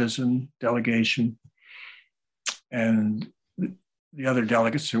bipartisan delegation, and the other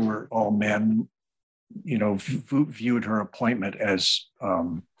delegates, who were all men, viewed her appointment as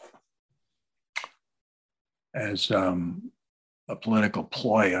a political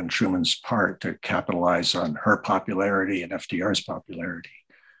ploy on Truman's part to capitalize on her popularity and FDR's popularity.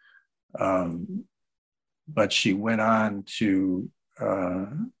 But she went on to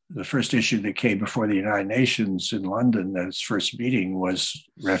the first issue that came before the United Nations in London, its first meeting, was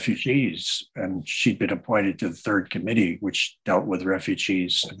refugees. And she'd been appointed to the third committee, which dealt with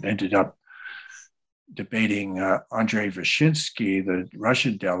refugees, and ended up debating Andrei Vyshinsky, the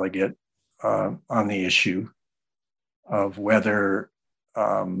Russian delegate, on the issue of whether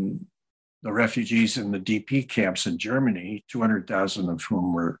the refugees in the DP camps in Germany, 200,000 of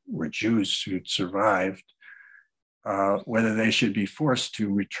whom were Jews who'd survived, whether they should be forced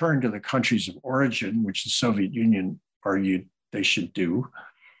to return to the countries of origin, which the Soviet Union argued they should do,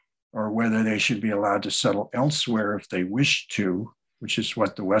 or whether they should be allowed to settle elsewhere if they wished to, which is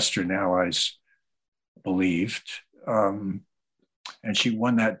what the Western Allies believed. And she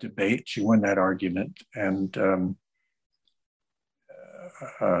won that debate. She won that argument. And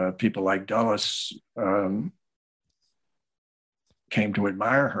people like Dulles came to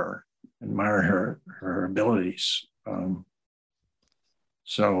admire her abilities.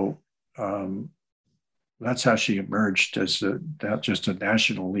 So that's how she emerged as not just a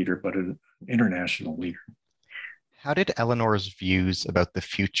national leader, but an international leader. How did Eleanor's views about the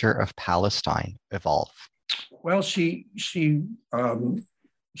future of Palestine evolve? Well, she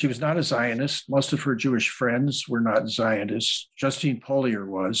was not a Zionist. Most of her Jewish friends were not Zionists. Justine Polier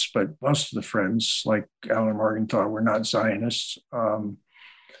was, but most of the friends, like Eleanor Morgenthau, were not Zionists.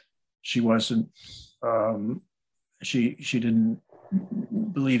 She wasn't. She didn't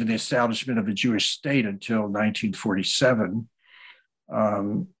believe in the establishment of a Jewish state until 1947.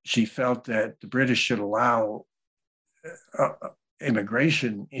 She felt that the British should allow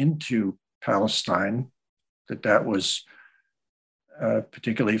immigration into Palestine. That was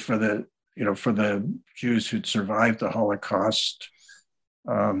particularly for the Jews who'd survived the Holocaust.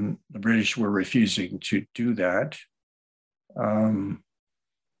 The British were refusing to do that.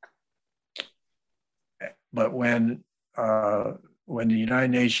 But when the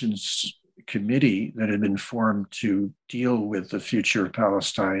United Nations committee that had been formed to deal with the future of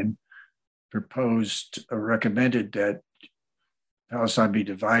Palestine recommended that Palestine be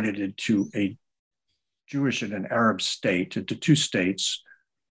divided into a Jewish and an Arab state, into two states,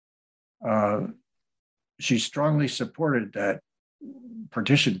 she strongly supported that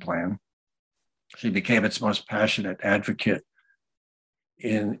partition plan. She became its most passionate advocate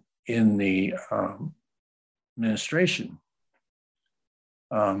in the administration.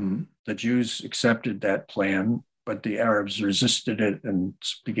 The Jews accepted that plan, but the Arabs resisted it and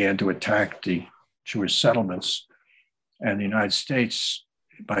began to attack the Jewish settlements. And the United States,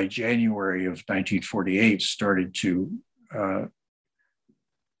 by January of 1948, started to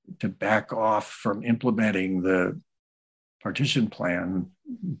back off from implementing the partition plan,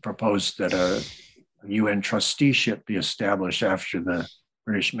 proposed that a UN trusteeship be established after the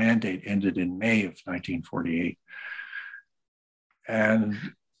British mandate ended in May of 1948. And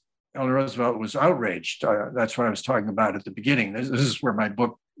Eleanor Roosevelt was outraged. That's what I was talking about at the beginning. This is where my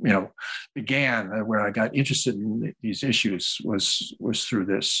book, began, where I got interested in these issues was through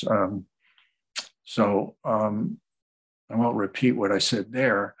this. So I won't repeat what I said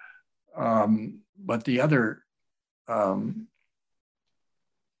there. But the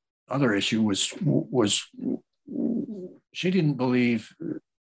other issue was she didn't believe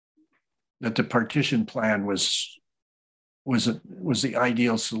that the partition plan was the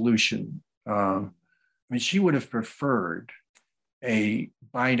ideal solution. She would have preferred a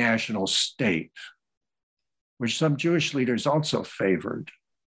binational state, which some Jewish leaders also favored,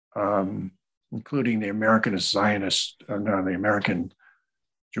 including the American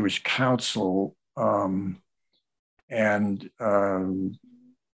Jewish Council, and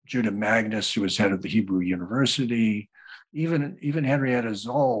Judah Magnus, who was head of the Hebrew University, even Henrietta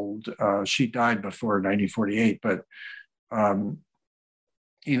Zold. She died before 1948, but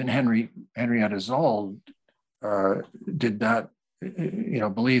even Henrietta Zold did not,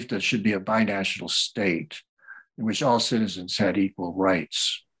 believe there should be a binational state in which all citizens had equal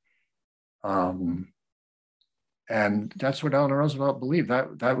rights. And that's what Eleanor Roosevelt believed.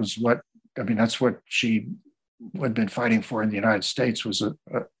 That's what she had been fighting for in the United States, was a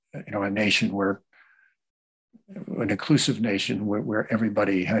nation an inclusive nation where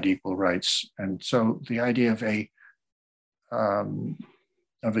everybody had equal rights. And so the idea of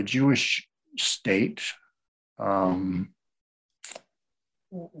a Jewish state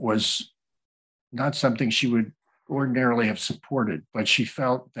was not something she would ordinarily have supported, but she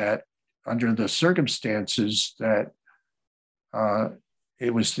felt that under the circumstances that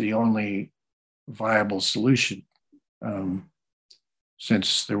it was the only viable solution,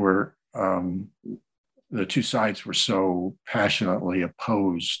 since there were the two sides were so passionately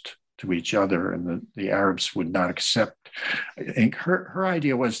opposed to each other, and the Arabs would not accept. I think her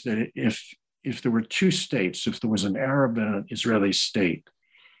idea was that if there were two states, if there was an Arab and an Israeli state,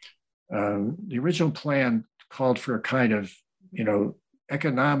 the original plan called for a kind of,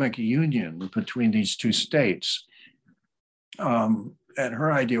 economic union between these two states. And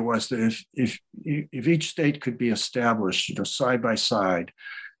her idea was that if each state could be established, side by side,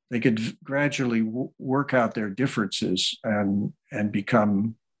 they could gradually work out their differences and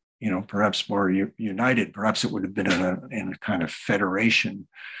become, perhaps more united. Perhaps it would have been in a kind of federation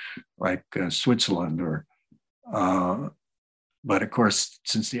like Switzerland, but of course,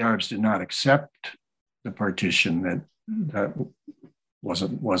 since the Arabs did not accept the partition, that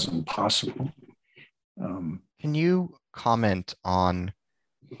wasn't possible. Can you comment on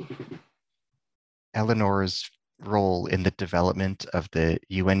Eleanor's role in the development of the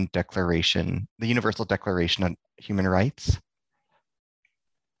UN Declaration, the Universal Declaration on Human Rights?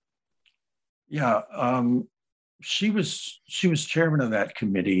 Yeah, she was chairman of that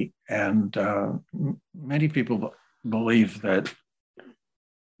committee, and many people believe that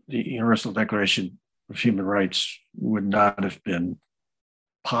the Universal Declaration of Human Rights would not have been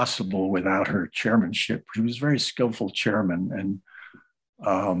possible without her chairmanship. She was a very skillful chairman, and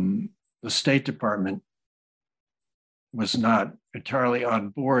the State Department was not entirely on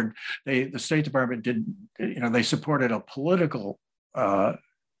board. The State Department they supported a political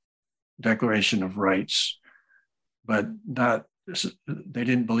Declaration of Rights, but they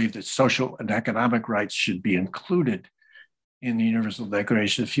didn't believe that social and economic rights should be included in the Universal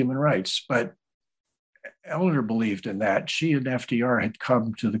Declaration of Human Rights. But Eleanor believed in that. She and FDR had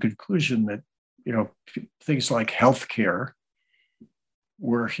come to the conclusion that, things like healthcare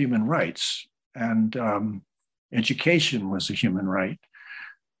were human rights, and education was a human right.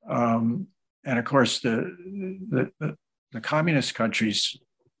 And of course, the communist countries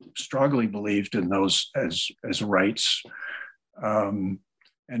strongly believed in those as rights. And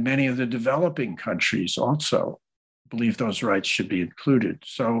many of the developing countries also believed those rights should be included.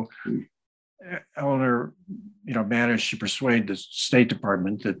 So Eleanor, managed to persuade the State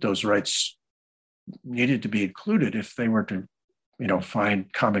Department that those rights needed to be included if they were to,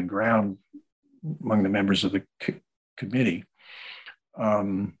 find common ground among the members of the committee.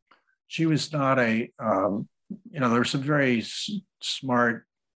 She was not there were some very smart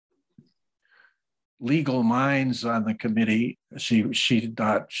legal minds on the committee. She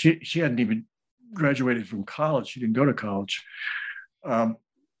hadn't even graduated from college. She didn't go to college.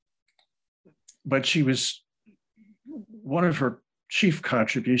 But she was, one of her chief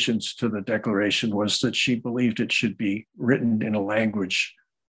contributions to the Declaration was that she believed it should be written in a language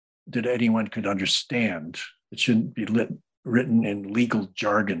that anyone could understand. It shouldn't be written in legal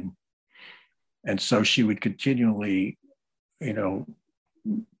jargon. And so she would continually,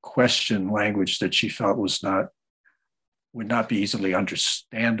 question language that she felt would not be easily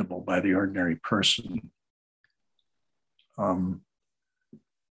understandable by the ordinary person.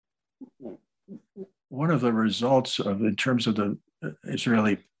 One of the results in terms of the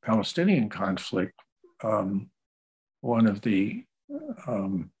Israeli-Palestinian conflict, one of the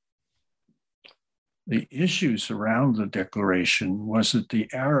issues around the declaration was that the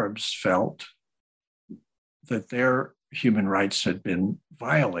Arabs felt that their human rights had been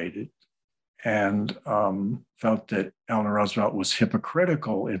violated, and felt that Eleanor Roosevelt was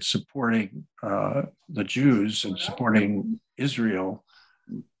hypocritical in supporting the Jews and supporting Israel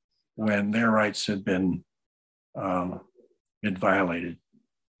when their rights had been violated.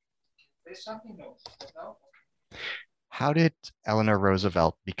 How did Eleanor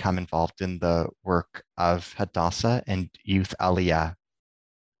Roosevelt become involved in the work of Hadassah and Youth Aliyah?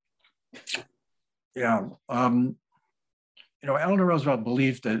 Yeah, Eleanor Roosevelt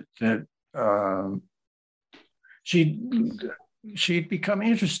believed that she'd become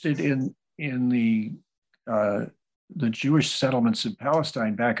interested in the Jewish settlements in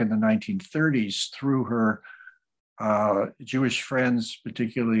Palestine back in the 1930s through her Jewish friends,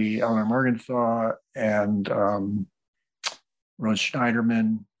 particularly Eleanor Morgenthau and Rose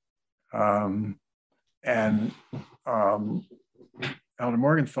Schneiderman. And Eleanor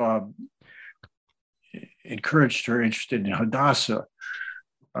Morgenthau encouraged her interest in Hadassah.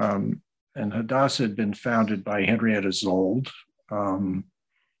 And Hadassah had been founded by Henrietta Zold,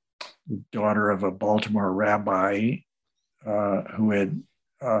 daughter of a Baltimore rabbi who had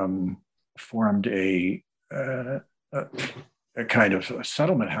formed a kind of a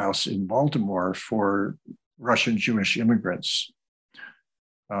settlement house in Baltimore for Russian Jewish immigrants,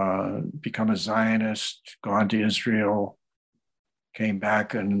 become a Zionist, gone to Israel, came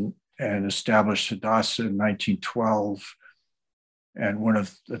back and established Hadassah in 1912. And one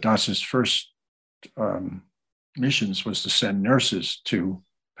of Hadassah's first missions was to send nurses to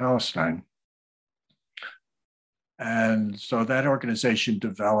Palestine. And so that organization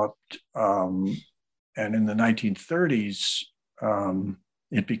developed, and in the 1930s,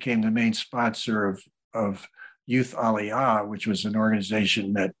 it became the main sponsor of Youth Aliyah, which was an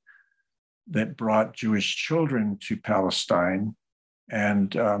organization that brought Jewish children to Palestine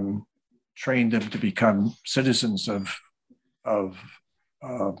and trained them to become citizens of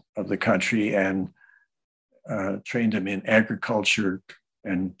the country, and trained them in agriculture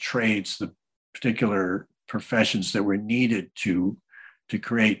and trades, the particular professions that were needed to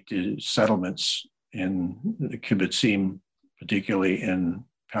create the settlements in the kibbutzim, particularly in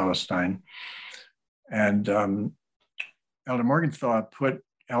Palestine. And Elder Morgenthau put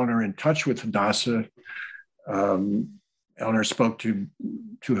Eleanor in touch with Hadassah. Eleanor spoke to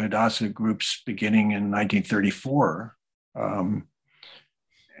Hadassah groups beginning in 1934.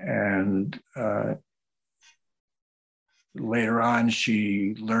 And later on,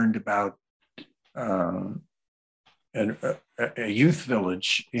 she learned about a youth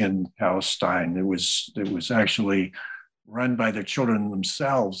village in Palestine. It was actually run by the children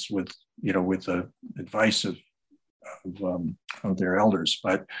themselves with the advice of their elders.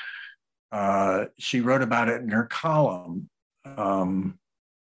 But she wrote about it in her column. And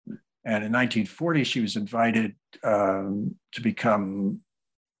in 1940, she was invited to become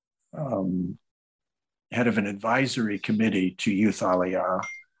head of an advisory committee to Youth Aliyah.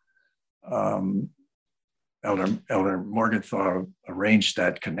 Elder Morgenthau arranged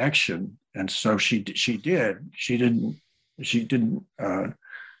that connection, and so she did. She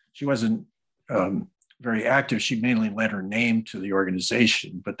wasn't very active. She mainly lent her name to the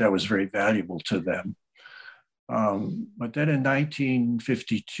organization, but that was very valuable to them. But then in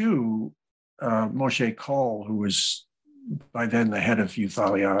 1952, Moshe Kol, who was by then the head of Youth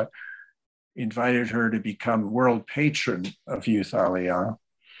Aliyah, invited her to become world patron of Youth Aliyah,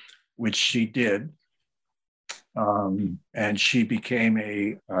 which she did. And she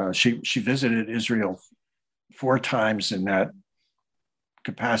became she visited Israel 4 times in that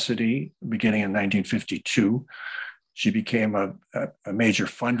capacity, beginning in 1952. She became a major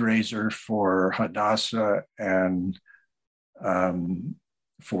fundraiser for Hadassah and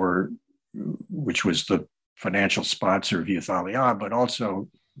which was the financial sponsor of Youth Aliyah, but also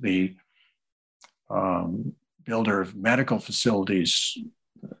the builder of medical facilities,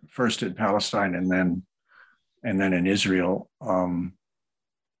 first in Palestine and then in Israel. And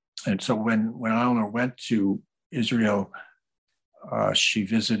so when Eleanor went to Israel, she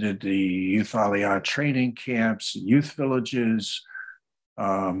visited the Youth Aliyah training camps, youth villages,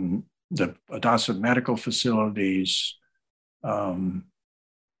 the Hadassah medical facilities, and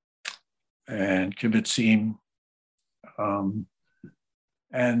kibbutzim.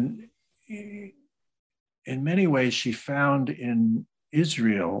 And in many ways, she found in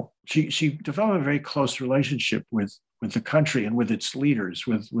Israel, she developed a very close relationship with the country and with its leaders,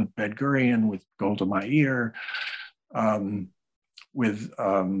 with Ben Gurion, with Golda Meir, with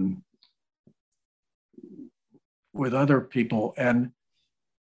other people. And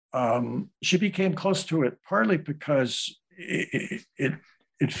she became close to it partly because it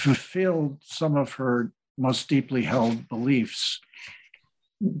fulfilled some of her most deeply held beliefs,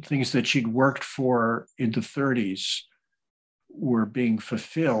 things that she'd worked for in the 30s were being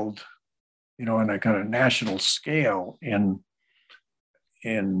fulfilled, on a kind of national scale in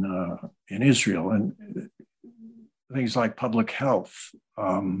Israel, and things like public health,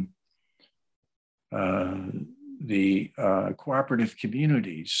 the cooperative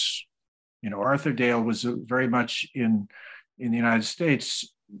communities. Arthurdale was very much in the United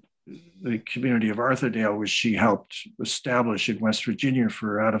States. The community of Arthurdale, which she helped establish in West Virginia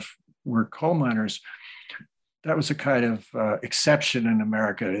for out-of-work coal miners, that was a kind of exception in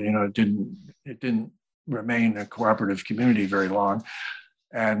America. It didn't remain a cooperative community very long,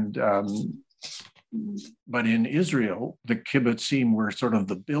 and but in Israel, the kibbutzim were sort of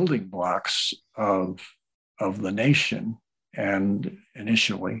the building blocks of the nation, and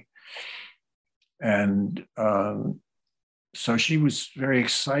initially, and so she was very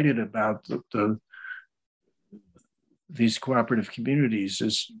excited about these cooperative communities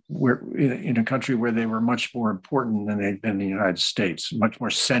in a country where they were much more important than they'd been in the United States, much more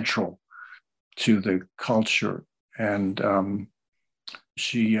central to the culture. And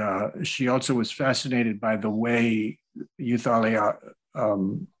she also was fascinated by the way Youth Aliyah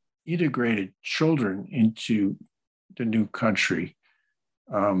integrated children into the new country.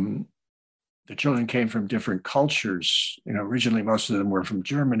 The children came from different cultures. Originally, most of them were from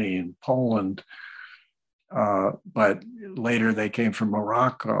Germany and Poland, but later they came from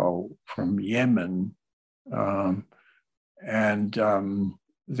Morocco, from Yemen, and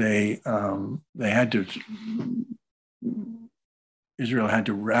they had to. Israel had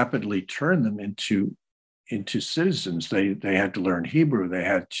to rapidly turn them into citizens. They had to learn Hebrew. They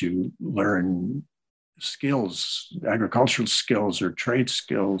had to learn skills, agricultural skills or trade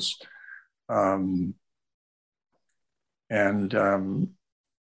skills.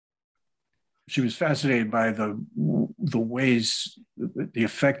 She was fascinated by the ways, the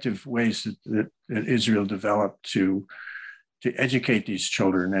effective ways that Israel developed to educate these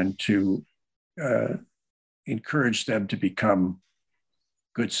children and to encourage them to become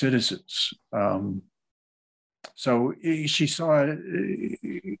good citizens. So she saw,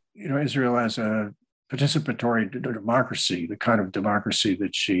 Israel as a participatory democracy, the kind of democracy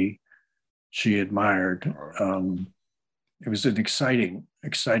that she admired. It was an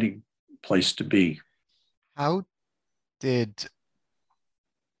exciting place to be. How did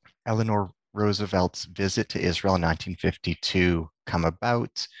Eleanor Roosevelt's visit to Israel in 1952 come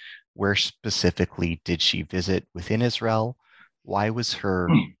about? Where specifically did she visit within Israel? Why was her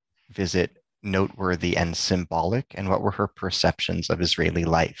visit noteworthy and symbolic? And what were her perceptions of Israeli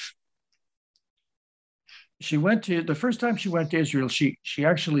life? The first time she went to Israel, she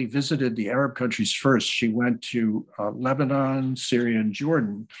actually visited the Arab countries first. She went to Lebanon, Syria, and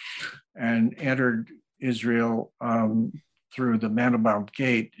Jordan, and entered Israel through the Mandelbaum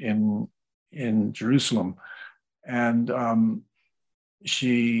Gate in Jerusalem. And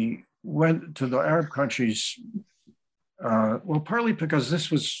she went to the Arab countries, partly because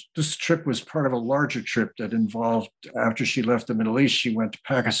this trip was part of a larger trip that involved, after she left the Middle East, she went to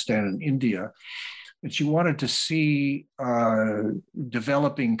Pakistan and India. And she wanted to see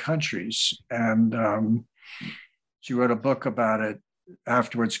developing countries. And she wrote a book about it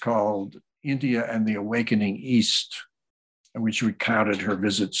afterwards called India and the Awakening East, in which recounted her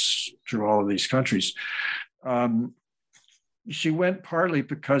visits through all of these countries. She went partly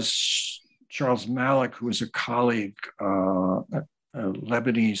because Charles Malik, who was a colleague, a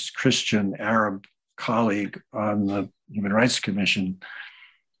Lebanese Christian Arab colleague on the Human Rights Commission,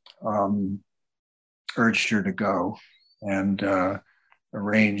 urged her to go and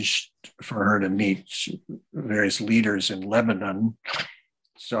arranged for her to meet various leaders in Lebanon.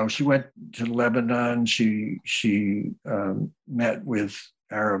 So she went to Lebanon. She met with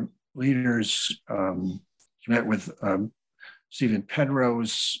Arab leaders. She met with Stephen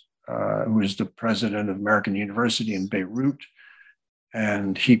Penrose, who was the president of American University in Beirut,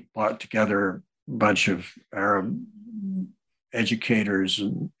 and he brought together a bunch of Arab educators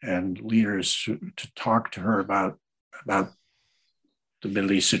and leaders to talk to her about the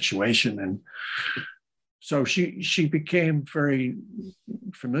Middle East situation. And so she became very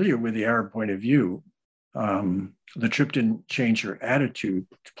familiar with the Arab point of view. The trip didn't change her attitude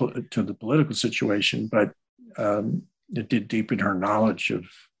to the political situation, but it did deepen her knowledge of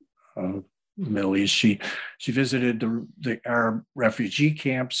the Middle East. She visited the Arab refugee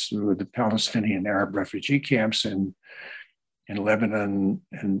camps, the Palestinian Arab refugee camps in Lebanon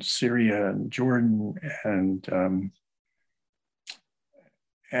and Syria and Jordan, and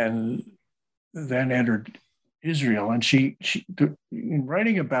then entered Israel. And she in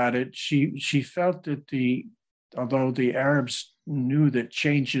writing about it, she felt that although the Arabs knew that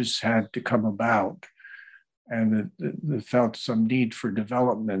changes had to come about, and that they felt some need for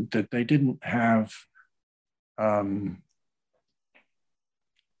development, that they didn't have,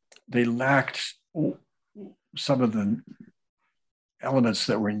 they lacked some of the elements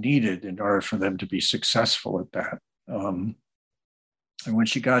that were needed in order for them to be successful at that. And when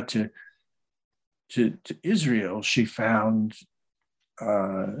she got to Israel, she found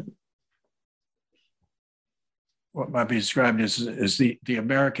what might be described as the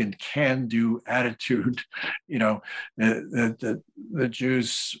American can-do attitude. You know, the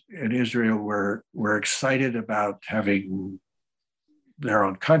Jews in Israel were excited about having their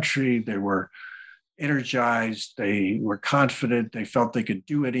own country. They were energized, they were confident, they felt they could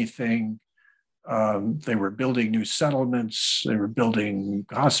do anything. They were building new settlements, they were building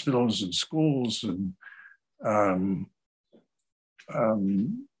hospitals and schools, and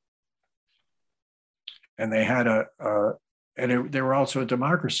they had they were also a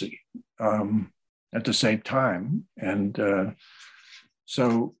democracy at the same time. And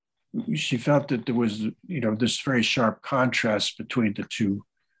so she felt that there was, this very sharp contrast between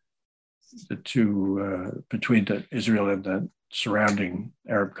between Israel and the surrounding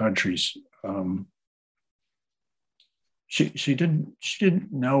Arab countries. She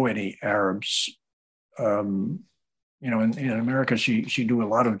didn't know any Arabs. In America, she knew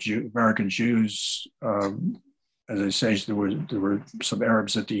a lot of American Jews. As I say, there were some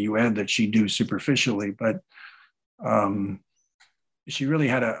Arabs at the UN that she knew superficially, but she really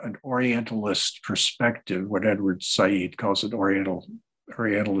had an Orientalist perspective, what Edward Said calls an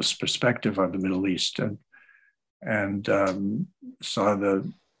Orientalist perspective on the Middle East, and saw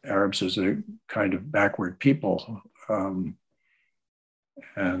the Arabs as a kind of backward people, who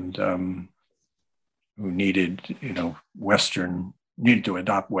needed to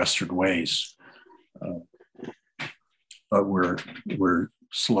adopt Western ways, but were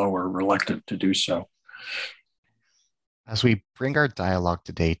slow or reluctant to do so. As we bring our dialogue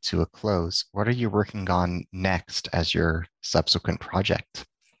today to a close, what are you working on next as your subsequent project?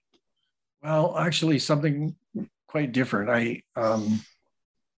 Well, actually, something quite different.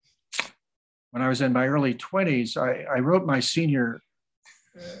 when I was in my early 20s, I wrote my senior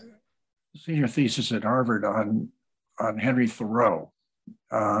thesis at Harvard on Henry Thoreau,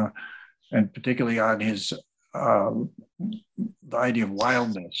 and particularly on his the idea of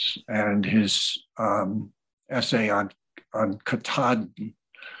wildness, and his essay on Katahdin,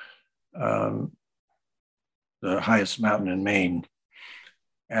 the highest mountain in Maine.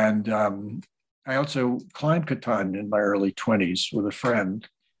 And I also climbed Katahdin in my early 20s with a friend,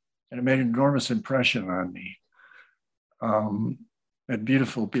 and it made an enormous impression on me. A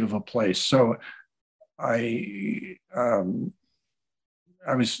beautiful, beautiful place. So I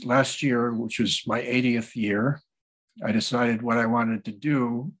was last year, which was my 80th year, I decided what I wanted to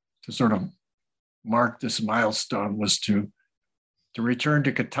do to sort of mark this milestone was to return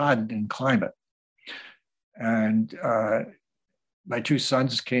to Katahdin and climb it. And my two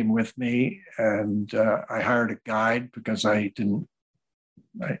sons came with me, and I hired a guide because I knew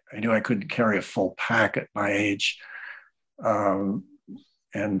I couldn't carry a full pack at my age.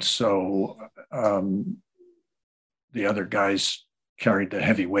 And so the other guys carried the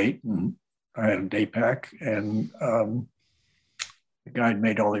heavy weight, and I had a day pack, and the guide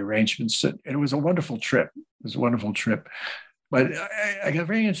made all the arrangements. It was a wonderful trip. It was a wonderful trip. But I got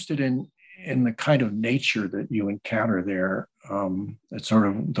very interested in the kind of nature that you encounter there. It's sort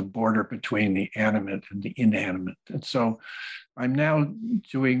of the border between the animate and the inanimate. And so I'm now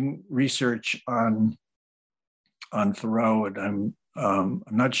doing research on Thoreau, and I'm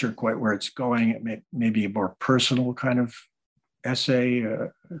not sure quite where it's going. It may be a more personal kind of essay.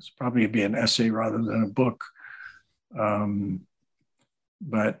 It's probably be an essay rather than a book.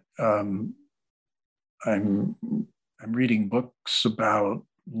 But I'm reading books about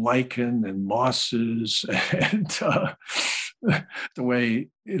lichen and mosses and the way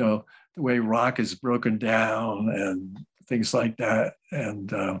rock is broken down and things like that,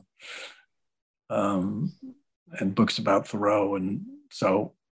 and books about Thoreau. And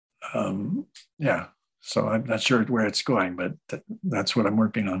so so I'm not sure where it's going, but that's what I'm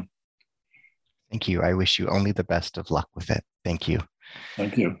working on. Thank you. I wish you only the best of luck with it. Thank you.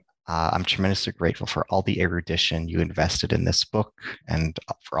 Thank you. I'm tremendously grateful for all the erudition you invested in this book, and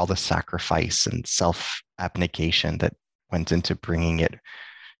for all the sacrifice and self-abnegation that went into bringing it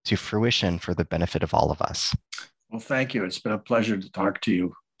to fruition for the benefit of all of us. Well, thank you. It's been a pleasure to talk to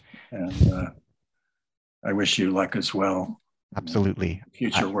you, and I wish you luck as well. Absolutely.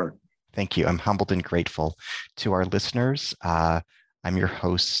 Future work. Thank you. I'm humbled and grateful. To our listeners, I'm your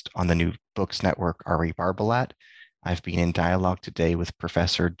host on the New Books Network, Ari Barbalat. I've been in dialogue today with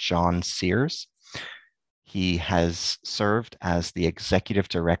Professor John Sears. He has served as the executive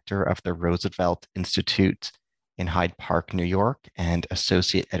director of the Roosevelt Institute in Hyde Park, New York, and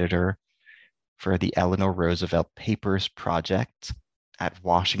associate editor for the Eleanor Roosevelt Papers Project at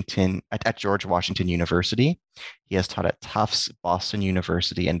George Washington University. He has taught at Tufts, Boston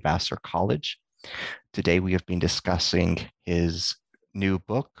University, and Vassar College. Today, we have been discussing his new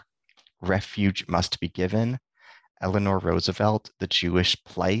book, Refuge Must Be Given: Eleanor Roosevelt, the Jewish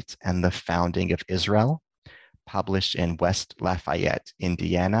Plight and the Founding of Israel, published in West Lafayette,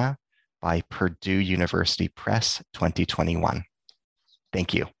 Indiana, by Purdue University Press, 2021.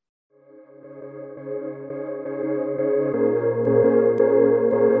 Thank you.